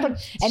 That put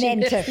an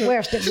end to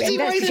where's the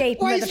investigating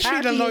why where the is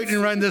Sheila party loitering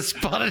is. around this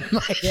spot at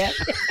night? Yeah.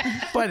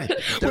 But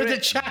With the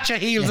cha-cha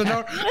heels and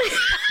all.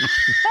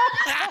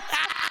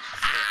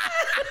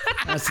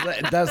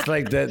 that's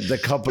like the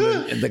couple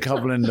in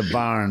the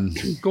barn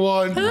Go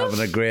on.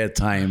 having a great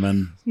time,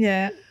 and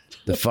Yeah.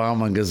 the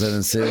fireman goes in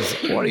and says,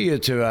 "What are you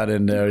two at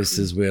in there?" He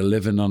says, "We're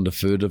living on the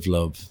food of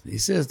love." He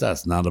says,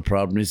 "That's not a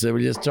problem." He said,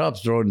 "Well, you stop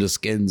throwing the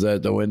skins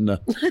out the window."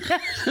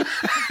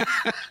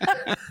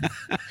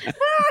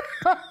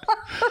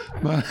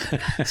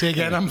 See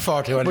again, I'm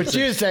far too innocent. But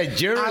you said I'm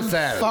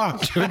Duracell. far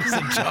too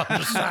innocent to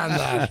understand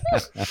that.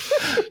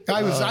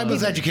 I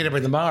was educated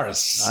by the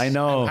Morris. I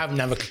know. I haven't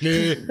have a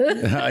clue.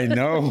 I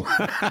know.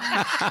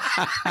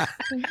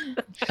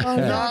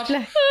 Not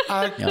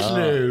a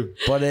clue.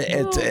 But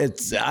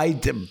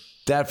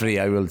definitely,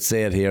 I will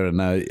say it here and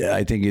now.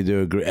 I think you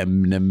do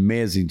an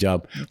amazing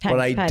job. But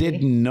I Paddy.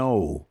 didn't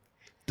know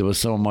there was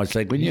so much.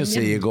 Like when you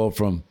say you go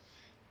from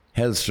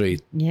Hill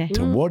Street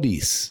to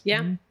Woody's.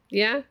 Yeah.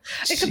 Yeah.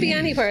 It could be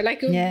anywhere.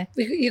 Like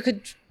you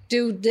could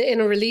do the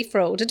Inner Relief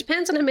Road. It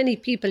depends on how many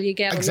people you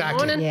get in the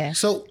morning. Yeah.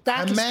 So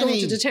That's going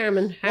to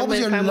determine how what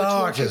was much your more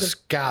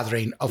largest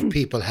gathering of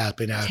people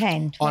helping out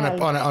 10, on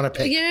a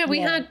pick? Yeah, we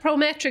had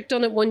Prometric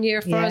done it one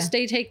year for us.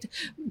 They take...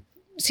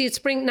 See, it's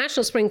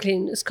National Spring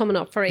Clean is coming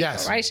up for April,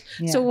 right?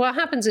 Yeah. So what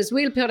happens is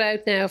we'll put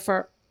out now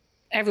for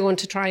everyone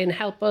to try and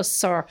help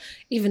us or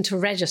even to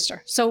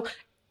register. So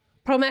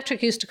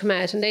Prometric used to come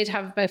out and they'd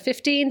have about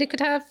 15 they could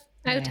have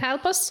out to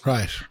help us.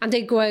 Right. And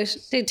they'd go out,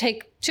 they'd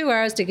take 2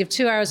 hours, they give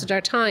 2 hours of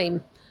their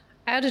time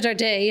out of their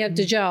day, out of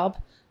the job.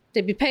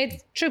 They'd be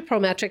paid through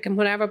Prometric and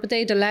whatever, but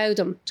they'd allow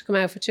them to come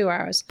out for 2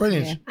 hours.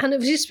 Brilliant. And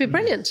it used to be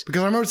brilliant.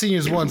 Because I remember seeing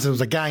you once, it was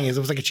a gang, it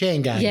was like a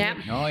chain gang. Yeah.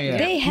 Oh, yeah.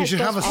 They You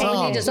should have a All we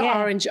song. need is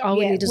orange. All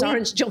we need is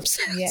orange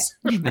jumpsuits.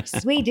 Yeah.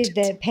 We did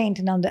the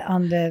painting on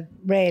the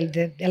rail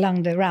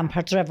along the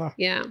Ramparts River.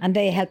 Yeah. And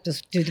they helped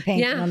us do the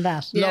painting on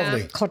that. Yeah.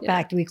 Lovely.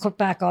 We cut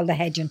back all the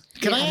hedging.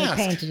 Can I and ask,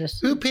 we painted it.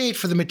 who paid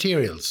for the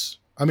materials?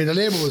 I mean, the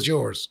labour was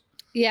yours.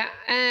 Yeah,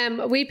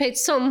 we paid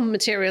some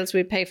materials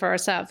we pay for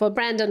ourselves. Well,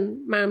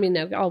 Brendan Marmy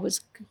now always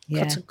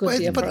cuts a good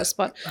deal for us,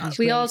 but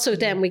we also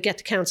we get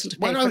the council to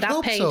pay for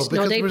that paint.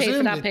 So, they pay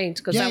for that paint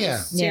because that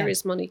was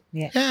serious money.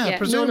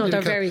 Presumably,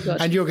 they're very good,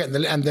 and you're getting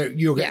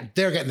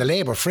they're getting the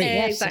labour free.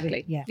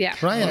 Exactly. Yeah.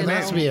 Right, and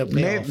that's be a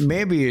payoff.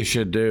 Maybe you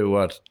should do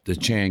what the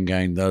chain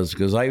gang does,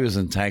 because I was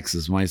in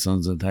Texas. My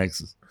son's in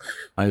Texas.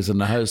 I was in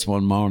the house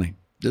one morning.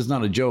 This is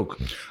not a joke.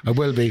 I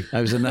will be. I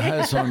was in the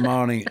house one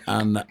morning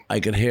and I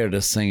could hear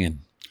this singing.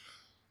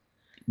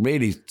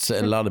 Really,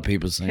 a lot of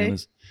people singing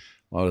this.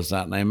 What was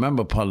that? And I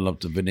remember pulling up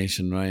the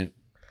Venetian, right?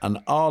 And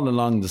all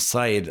along the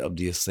side of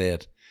the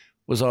estate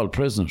was all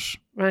prisoners.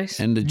 Right.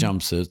 In the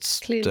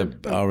jumpsuits,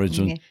 the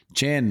original,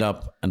 chained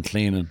up and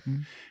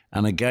cleaning.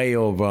 And a guy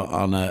over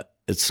on a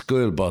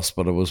school bus,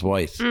 but it was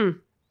white.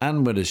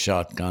 And with a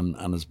shotgun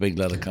and his big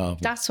leather coffin.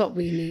 That's what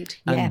we need.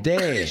 And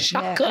they...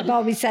 I've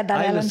always said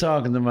that, I was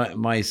talking to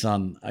my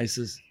son. I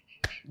says,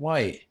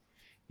 why?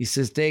 He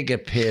says, they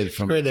get paid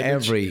from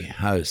every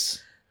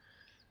house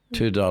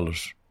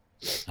 $2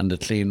 and they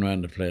clean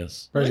around the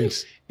place.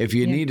 Brilliant. If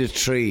you need a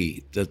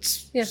tree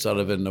that's sort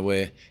of in the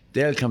way,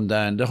 they'll come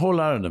down, the whole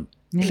lot of them,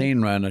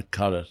 clean around it,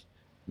 cut it,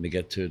 and they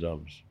get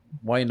 $2.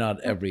 Why not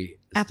every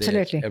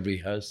estate, every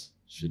house?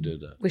 Should do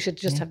that. We should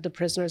just have the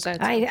prisoners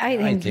out.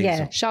 I think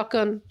so.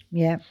 Shotgun.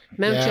 Yeah.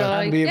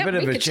 Mountjoy. It'd be a bit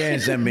of a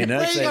change then, being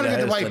Well, you got to get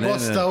the white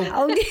bus, though.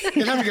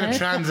 You'll have to get a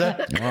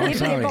transit. Oh,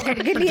 sorry. No, but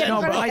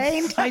I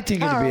think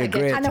it'd be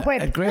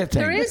a great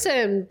thing. There is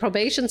a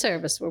probation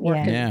service we're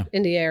working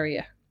in the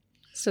area.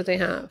 So they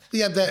have.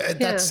 Yeah,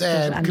 that's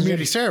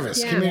community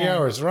service, community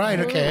hours. Right,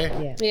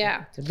 okay.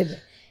 Yeah.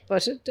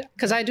 But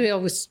because I do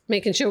always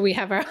making sure we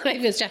have our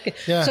high-vis jacket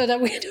so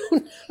that we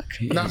don't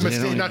not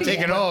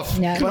taking off.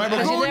 No. But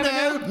we're going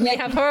now. We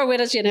have her with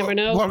us. You never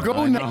know. We're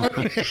going now.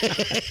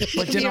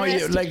 But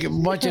like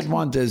what you'd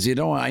want is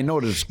I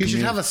know there's you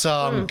should have a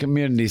song,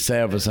 community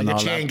service and like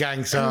all a chain that.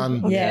 gang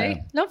song.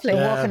 Okay, lovely.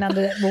 Walking on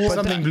the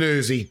Something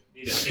bluesy.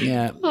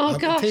 Yeah. Oh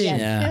gosh.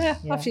 Yeah.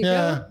 Off you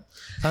go.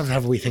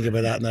 Have we think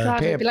about that now?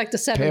 God, it'd be like the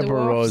seven Paper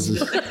dwarfs.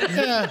 roses.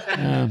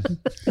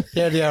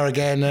 There they are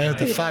again now,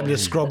 the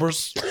fabulous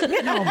scrubbers.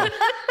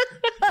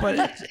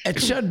 But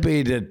it should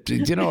be that,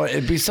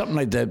 it'd be something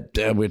like that.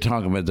 We were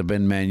talking about the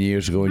bin man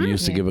years ago and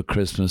used to give a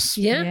Christmas.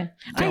 Yeah.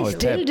 I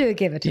still do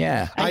give it.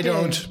 Yeah. I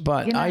don't.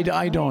 But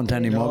I don't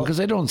anymore because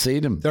I don't see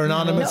them. They're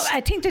anonymous. No,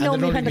 I think they know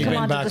me when they come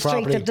onto the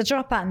street. If they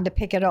drop out and they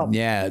pick it up.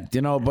 Yeah,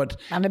 but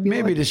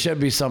maybe there should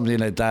be something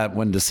like that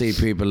when they see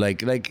people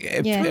like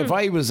if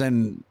I was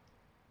in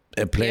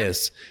a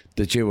place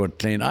that you were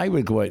clean, I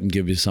would go out and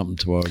give you something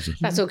towards it.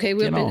 That's okay.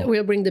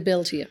 We'll bring the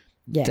bill to you.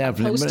 Yeah,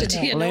 definitely. Post it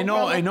to you,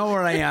 Well, I know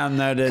where I am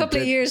now. A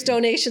couple of years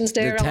donations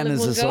there. The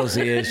Tenants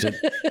Association.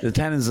 The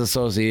Tenants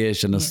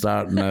Association is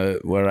starting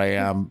out where I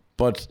am,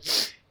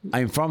 but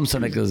I'm from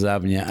St. Nicholas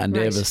Avenue, and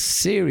they have a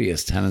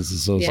serious tenants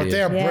association. But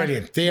they're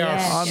brilliant. They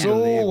are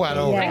so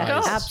well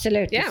organised.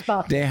 Absolutely.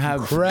 Yeah. They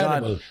have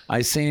Incredible.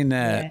 I seen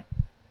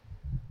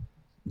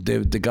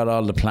they got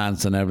all the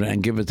plants and everything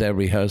and give it to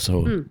every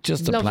household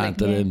just to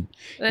plant it in.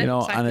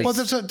 Exactly. And Well,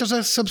 there's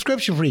a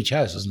subscription for each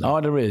house, isn't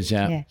there? there is,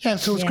 yeah. Yeah,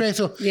 so it's great.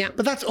 So,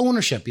 but that's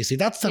ownership. You see,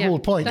 that's the whole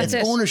point. That's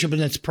it's it. ownership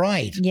and it's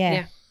pride.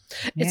 Yeah.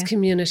 It's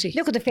community.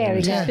 Look at the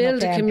fairy tale.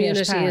 Build a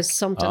community is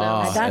something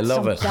else. I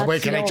love it.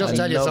 Wait, can I just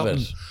tell you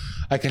something?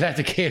 I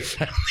collected a kid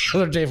the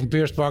other day from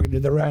Pierce Park and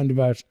did the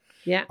roundabout.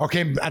 Yeah. Or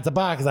came at the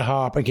back of the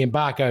harp and came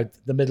back out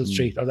the middle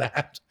street or the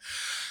hat.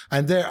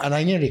 And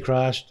I nearly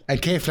crashed.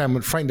 And Kay Flam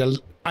went frightened the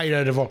eye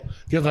out of her.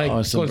 The other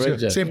night,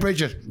 St.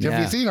 Bridget.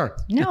 Have you seen her?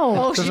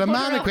 No. There's a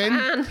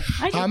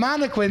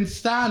mannequin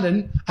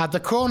standing at the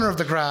corner of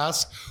the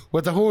grass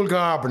with the whole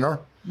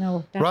gardener.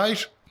 No.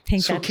 Right?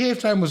 So Kay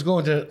Flam was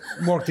going to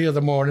work the other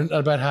morning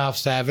at about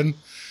 7:30.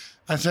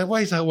 I said,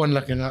 why is that one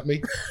looking at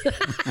me?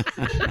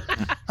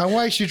 And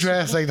why is she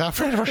dressed like that?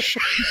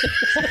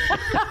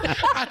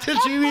 Until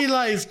she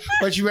realised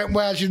when she went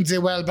well, she didn't say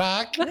well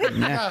back.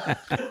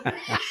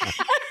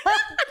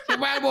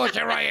 Well, what's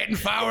you rioting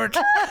forward?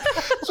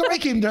 So I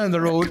came down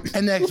the road,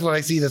 and next one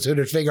I see this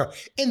hooded figure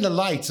in the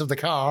lights of the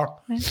car.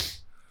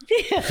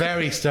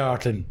 Very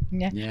starting.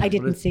 I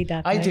didn't see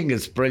that. I think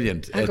it's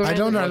brilliant. I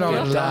don't know.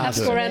 Have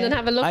to go around and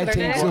have a look at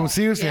her now. So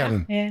seriously,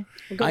 Helen.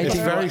 It's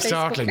very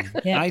startling.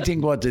 I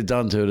think what they've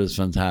done to it is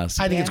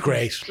fantastic. I think it's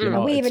great.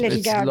 And we have a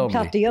little garden lovely.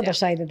 plot the other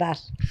side of that.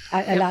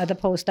 A lot of the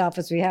post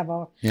office we have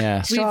our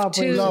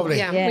strawberries. Lovely.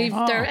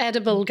 They're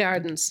edible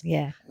gardens.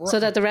 Yeah. So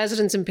that the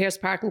residents in Pierce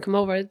Park can come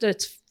over.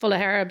 It's full of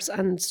herbs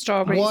and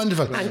strawberries.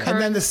 Wonderful. And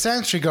then the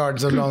sensory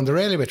gardens along the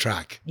railway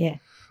track. Yeah.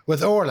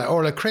 With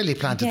Orla Crilly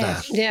planted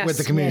that with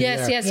the community.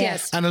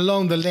 Yes. And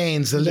along the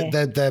lanes,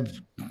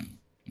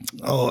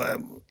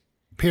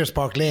 Pierce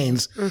Park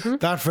lanes,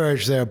 that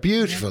verge there,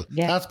 beautiful.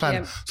 Yeah. That's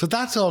planted. So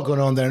that's all going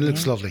on there and it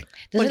looks lovely.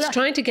 But it's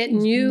trying to get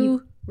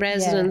new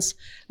residents,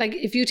 like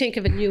if you think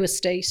of a new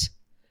estate,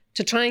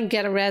 to try and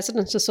get a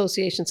residents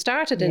association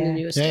started in the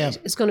new estate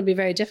is going to be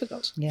very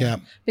difficult. Yeah.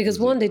 Because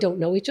one, they don't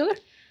know each other.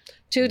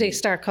 2, they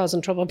start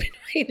causing trouble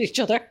between each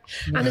other.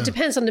 And it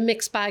depends on the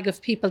mixed bag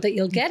of people that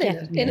you'll get in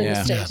an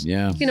estate.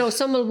 Yeah. You know,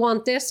 some will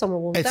want this, some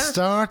will want It that.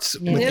 starts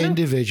with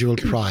individual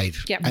pride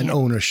and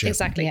ownership.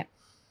 Exactly. Yeah.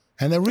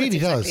 And it really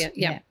does.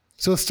 Exactly it. Yeah.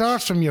 So it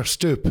starts from your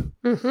stoop,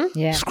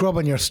 Yeah.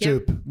 scrubbing your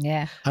stoop,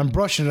 Yeah. and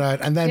brushing it out,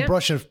 and then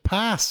brushing it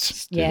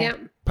past. Yeah. Yeah.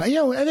 But, you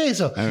know, it is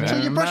so. So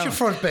you brush your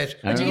front bit,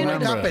 and you know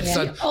that bit's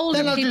done. Older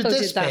Then I'll do people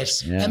this did that.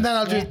 bit, and then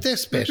I'll do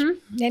this bit. And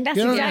that's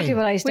You know what I exactly mean?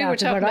 what I We were started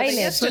talking where about I it lived.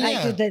 yesterday.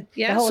 I did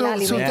the whole So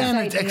alleyway. then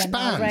it beside me and all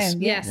expands.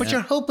 round. Yes. But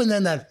you're hoping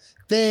then that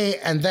they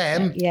and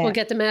them Yeah. We'll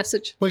get the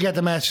message. will get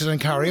the message and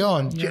carry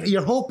on.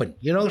 You're hoping.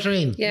 You know what I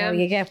mean? Yeah. Oh,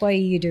 you get, why are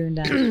you doing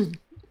that?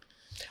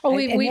 Oh, A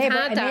we've neighbour-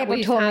 had a that. neighbour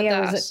We've told me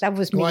had that. that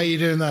was me. Why are you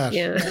doing that?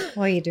 Yeah.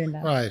 Why are you doing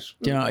that? Right.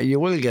 You know, you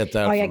will get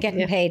that. Oh, you're from-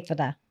 getting paid for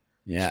that.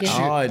 Yeah. Yeah.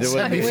 Oh, there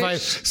will be.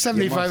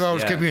 75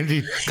 hours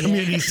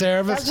community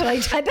service.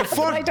 That's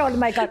what I told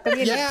him. I got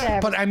community Yeah, service.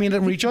 but I mean,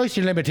 rejoice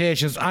in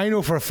limitations. I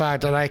know for a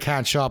fact that I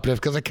can't shoplift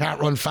because I can't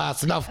run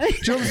fast enough. Do you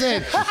know what I'm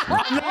saying?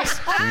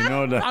 You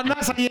know that.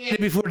 Unless I ate it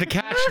before they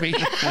catch me.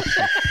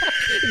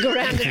 Go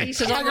around and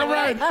eat it I on go the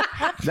way. round.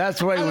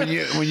 That's why when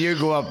you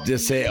go up, they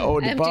say, "Oh,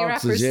 the Empty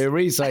boxes, wrappers. you're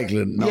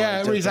recycling." No,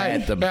 Yeah, just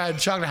add them.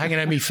 chocolate hanging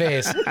on my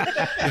face.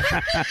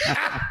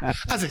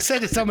 As I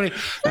said to somebody,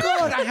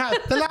 God,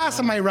 the last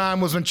time I ran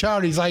was when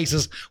Charlie's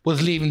Isis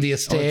was leaving the Oh,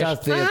 estate.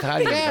 that's the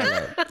Italian Yeah.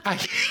 fella.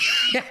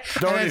 Yeah.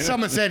 And then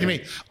someone said to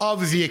me,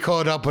 obviously you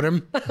caught up with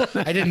him.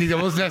 I didn't think it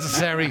was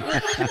necessary.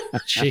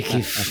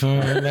 Cheeky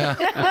fella.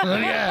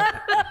 Yeah.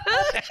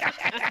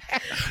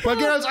 Well,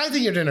 girls, I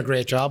think you're doing a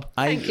great job.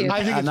 Thank you.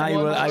 I think And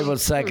it's I will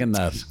second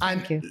that.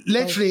 And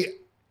literally,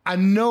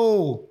 and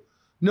no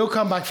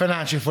comeback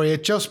financially for you,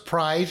 just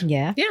pride.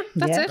 Yeah. Yeah,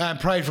 that's it. And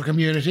pride for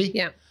community.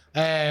 Yeah.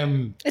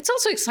 And It's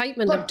also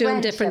excitement of doing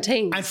different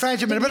things.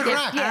 friendship and a bit of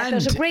crack. Yeah, And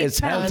there's a great it's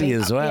healthy family.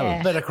 as well.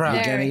 Yeah. Bit of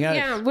crack. Getting out.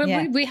 Yeah,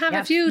 Yeah. we have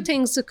Yeah. a few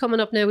things coming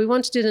up now. We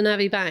want to do the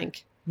Navy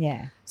Bank.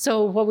 Yeah.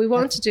 So what we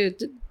want to do,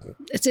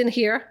 it's in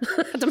here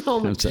at the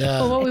moment. Yeah.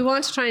 But what we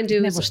want to try and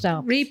do Never is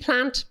stops.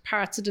 replant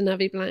parts of the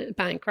Navy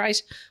Bank, right,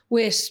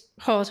 with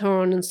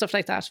hawthorn and stuff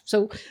like that.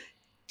 So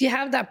you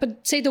have that,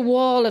 but say the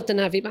wall of the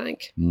Navy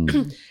Bank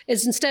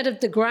is, instead of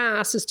the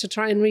grass, is to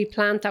try and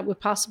replant that with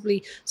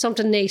possibly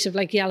something native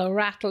like yellow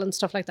rattle and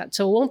stuff like that.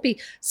 So it won't be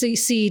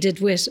seeded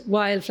with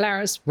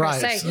wildflowers per Right.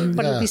 se,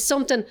 but it'll be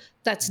something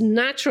that's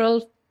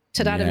natural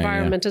to that Yeah,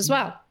 environment as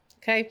well.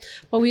 Okay.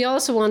 But we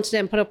also want to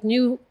then put up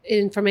new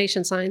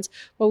information signs.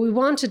 What we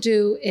want to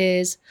do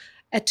is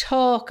a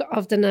talk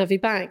of the Navy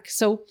Bank.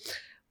 So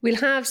we'll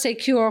have, say,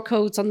 QR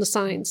codes on the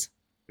signs.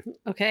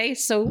 Okay.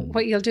 So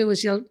what you'll do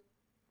is you'll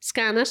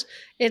scan it.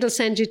 It'll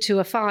send you to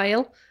a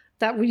file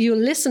that you'll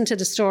listen to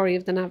the story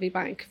of the Navy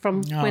Bank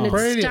from when it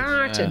brilliant.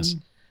 started.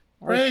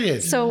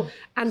 Brilliant. So,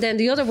 and then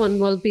the other one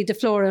will be the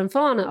flora and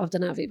fauna of the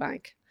Navy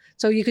Bank.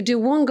 So you could do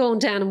one going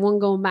down and one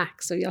going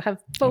back. So you'll have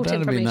both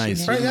That'd be information.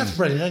 nice. Right, that's a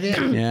brilliant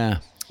idea. Yeah.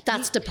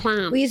 That's the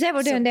plan. Were you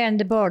ever down there in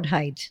the bird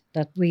hide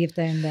that we have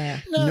down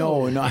there?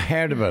 No, I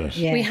heard about it.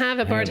 Yeah. We have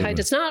a bird hide.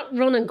 It's not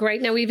running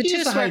great now. We have a You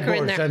used juice to hide worker in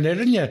boards there. down there,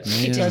 didn't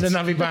you? Down the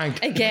Navy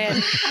Bank.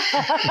 Again.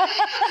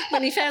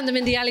 When he found them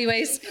in the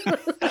alleyways.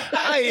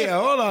 Hey,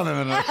 hold on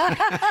a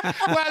minute.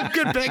 Well,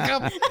 good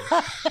pickup.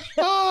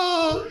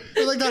 Oh, it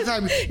was like that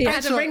time. You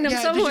had to bring them did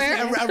you somewhere.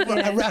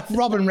 see a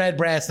robin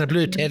redbreast and a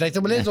blue tit. I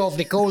said, well, it's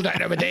awfully cold out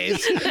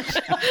nowadays.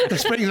 The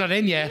spring's not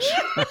in yet.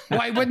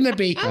 Why wouldn't it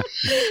be?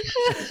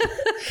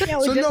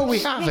 So no, we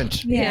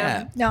haven't.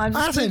 Yeah. No, I'm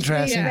That's just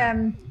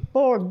interesting.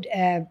 board.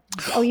 You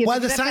Well,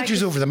 the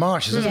sanctuary's over the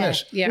marshes, isn't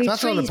it? Yeah. We've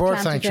That's all the trees bird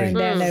planted sanctuary. down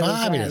there now as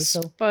well, Fabulous.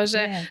 so- But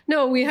Yeah.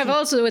 no, we have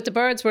also with the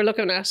birds, we're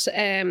looking at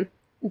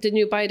the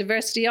new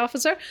biodiversity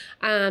officer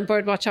and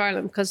Birdwatch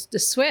Ireland, because the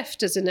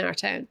swift is in our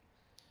town.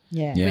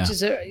 Yeah. Yeah. Which is,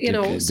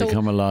 so they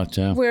come a lot,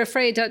 yeah. we're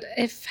afraid that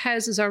if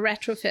houses are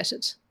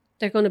retrofitted,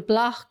 they're going to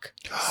block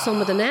some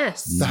of the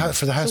nests.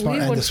 For the house So we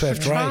and would the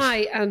swift, right?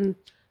 try and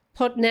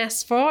put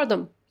nests for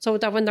them so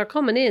that when they're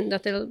coming in,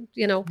 that they'll,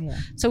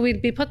 so we'll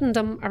be putting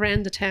them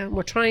around the town.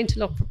 We're trying to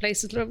look for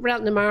places.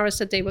 Relton Amara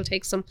said they will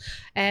take some.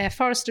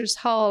 Foresters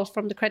Hall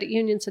from the credit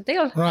union said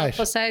they'll Right.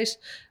 help us out.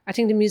 I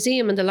think the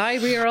museum and the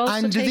library are also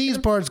And do taking these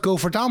them. birds go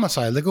for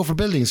domicile? They go for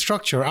building,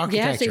 structure,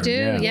 architecture? Yes, they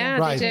do. Yeah,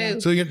 Right. they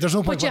do. So there's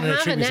no point But you putting a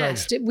have tree a beside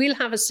nest. We'll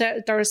have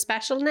they're a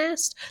special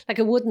nest, like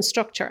a wooden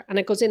structure, and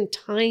it goes in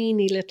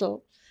tiny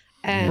little,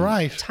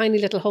 Right. tiny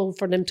little hole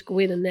for them to go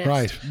in and nest.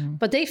 Right.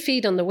 But they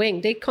feed on the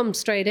wing. They come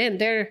straight in.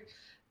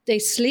 They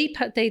sleep.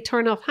 They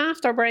turn off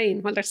half their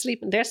brain while they're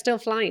sleeping. They're still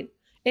flying.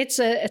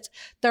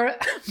 They're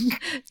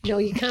no,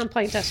 you can't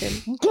point at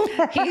him.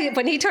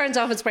 When he turns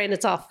off his brain,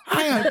 it's off.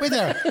 Hang on, wait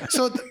there.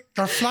 So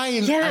they're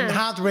flying Yeah. and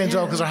half the brain's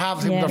off because they're half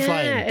of them Yeah. they're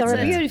flying. Yeah, They're a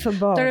it's- beautiful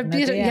bird. They're a Ned,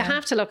 beautiful. yeah. You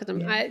have to look at them.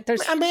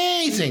 There's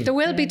Amazing. There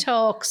will be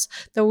talks.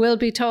 There will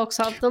be talks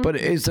of them. But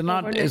is there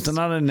not a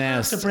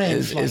nest? the brain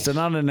Is there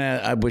not a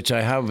nest? Which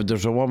I have.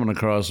 There's a woman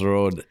across the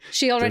road.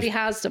 She already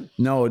has them.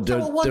 No, what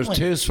there's one?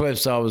 two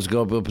swifts always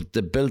go, but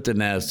they built a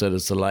nest out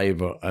of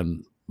saliva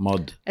and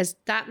mud. Is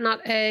that not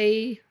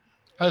a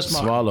How's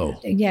Mark? Swallow.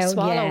 Yeah,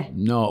 Swallow. yeah.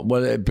 No,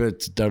 well,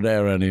 but they're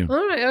there anyway.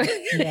 All right.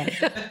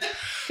 Okay.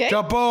 Yeah.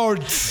 The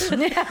birds.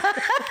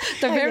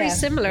 They're very Yeah.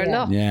 similar Yeah.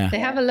 look. Yeah. They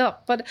have a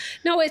look. But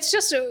no, it's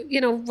just,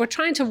 we're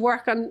trying to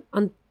work on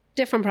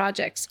different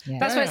projects. Yeah.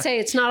 That's why I say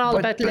it's not all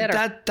about litter.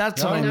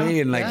 That's what I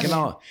mean. Like,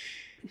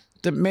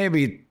 that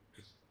maybe.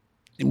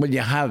 Well,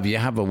 you have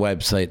a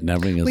website and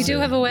everything. We do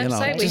have a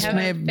website. We just have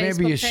a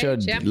maybe you Facebook should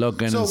page, yeah.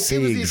 look in So and give see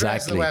us the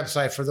address of exactly. the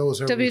website for those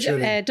who are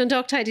tuning in.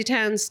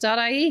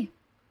 dundalktidytowns.ie.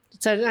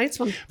 It's a nice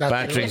one.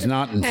 Batteries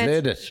not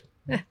included.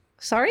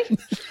 Sorry?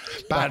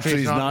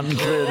 Batteries not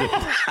included.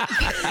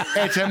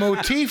 It's a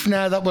motif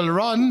now that will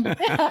run.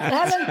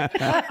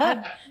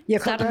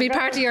 That'll be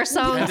part of your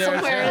song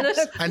somewhere in it.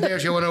 And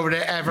there's your one over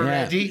there, ever Yeah.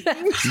 ready.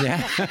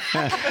 Yeah.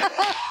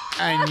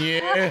 And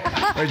you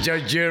with your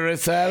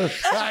Duracell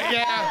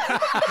Yeah.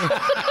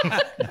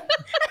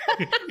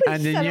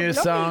 and the new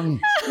song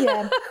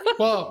Yeah.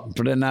 Well,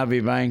 for the Navy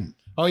Bang.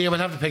 oh yeah, we'll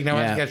have to pick now.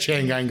 I have to Yeah. get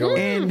chain gang going.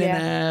 In the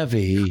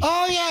Navy.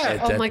 Oh yeah.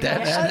 Oh my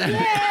gosh.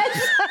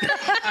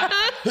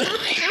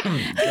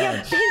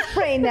 Yes. His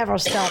brain never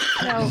stopped.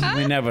 No.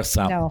 We never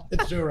stop. No.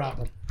 It's too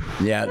rapid.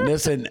 Yeah,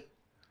 listen,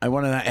 I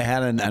want to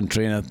Helen and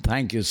Trina,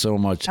 thank you so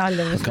much Oh,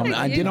 Lewis, for coming.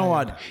 thank And you. you know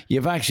what?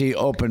 You've actually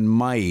opened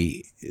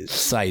my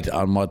sight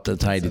on what the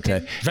tidy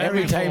time. Very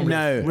Every time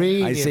now informative.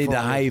 Really I see the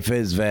informative. high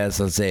fizz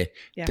vest, I say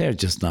Yeah. they're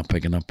just not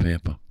picking up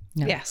paper.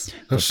 Yes.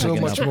 There's so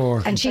picking much up.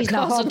 more. And she's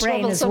not, her causing brain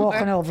trouble is somewhere.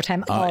 walking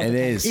overtime all It the time.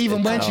 is.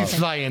 Even when It's she's all-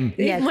 flying.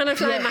 Yes. Even when I'm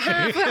flying, I'm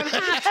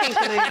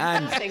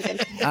half thinking.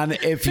 And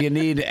if you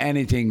need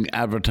anything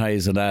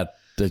advertising that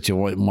you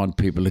want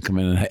people to come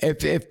in and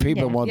if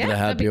people Yeah. wanted Yeah, to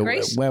help that'd be you,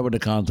 great. where would they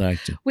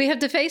contact you? We have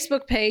the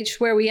Facebook page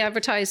where we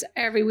advertise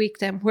every week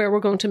then where we're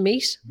going to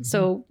meet. Mm-hmm.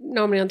 So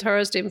normally on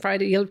Thursday and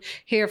Friday, you'll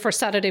hear for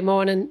Saturday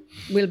morning,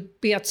 we'll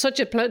be at such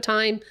a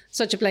time,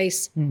 such a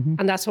place. Mm-hmm.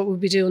 And that's what we'll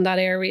be doing that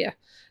area.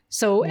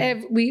 So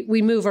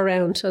we move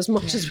around as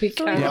much as we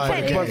can. Yeah,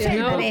 Right, But,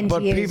 okay.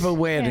 but Interviews. people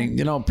waiting,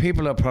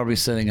 people are probably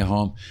sitting at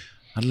home.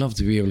 I'd love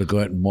to be able to go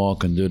out and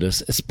walk and do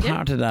this. It's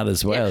part of that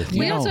as well.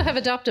 We you also know. have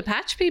adopted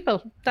patch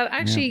people that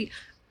actually,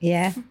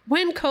 Yeah.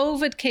 when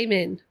COVID came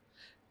in,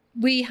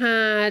 we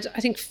had,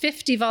 I think,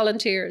 50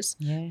 volunteers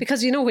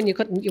because when you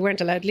weren't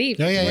allowed to leave.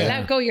 Yeah, yeah, You were yeah.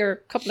 allowed to go your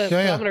couple of Yeah,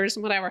 yeah. kilometres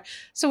and whatever.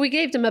 So we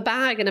gave them a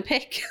bag and a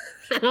pick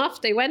and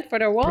off they went for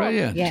their walk.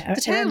 Brilliant. Yeah.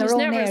 The town around was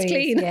their own never as areas,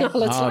 clean yeah.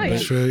 all its Oh, life.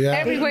 that's true, yeah.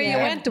 Everywhere you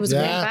Yeah. went, there was a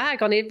Yeah. green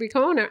bag on every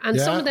corner. And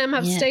some Yeah. of them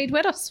have Yeah. stayed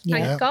with us,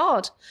 thank Yeah.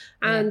 God.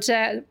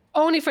 And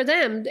only for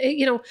them,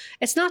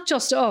 it's not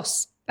just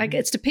us. Like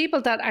it's the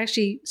people that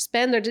actually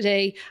spend their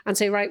day and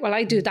say, right, well,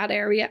 I do that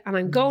area and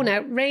I'm going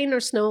out, rain or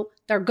snow,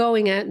 they're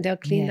going out and they'll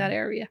clean Yeah. that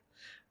area.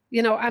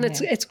 And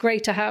it's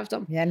great to have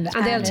them. Yeah, and they'll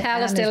Anne-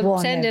 tell us, Anne is they'll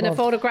one send in a above.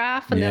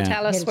 photograph and Yeah. they'll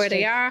tell us Hill where they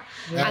Street. are.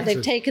 Yeah. And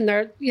they've taken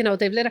their,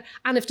 they've litter.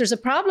 And if there's a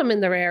problem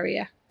in their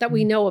area that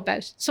we know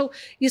about. So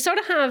you sort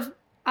of have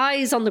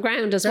eyes on the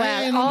ground as Yeah,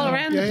 well, yeah, no, all no.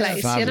 around Yeah, the yeah.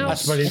 place, Fabulous.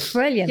 That's brilliant. It's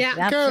brilliant. Yeah.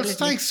 Absolutely. Girls,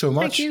 thanks so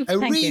much. you. I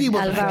Thank really you.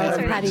 was Alvaro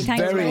and Paddy,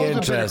 thanks Very for all the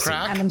interesting.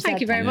 And himself,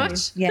 Thank you very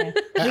much. Yeah.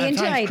 We And enjoyed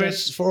thanks, it.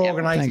 Chris, for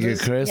organising Thank you,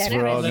 this. Chris, Yeah, for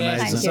thank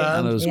organising. you.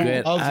 And it was Yeah.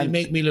 great. Obviously, And-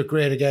 make me look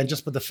great again.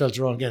 Just put the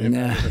filter on, get him.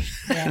 Yeah.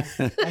 Yeah.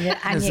 And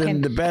you Listen,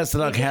 can, the best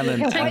of luck, Helen.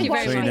 you and can you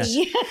very watch Trina.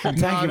 me. And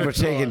thank you Not for at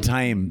taking all.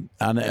 time.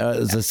 And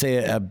as I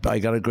say, I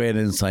got a great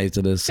insight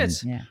to this. Good.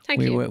 and Yeah. Thank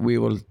we, you. We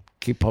will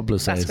keep That's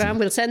publicising. grand.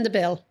 We'll send the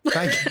bill.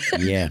 Thank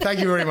you. Yeah.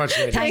 Thank you very much,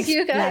 ladies. Thank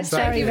you, guys. Lads,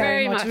 Thank you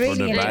very much. For Really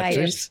the enjoyed it.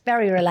 batteries.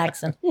 Very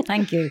relaxing.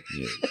 Thank you.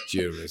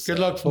 Good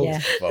luck, folks.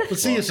 Yeah. We'll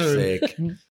see you soon. Sake.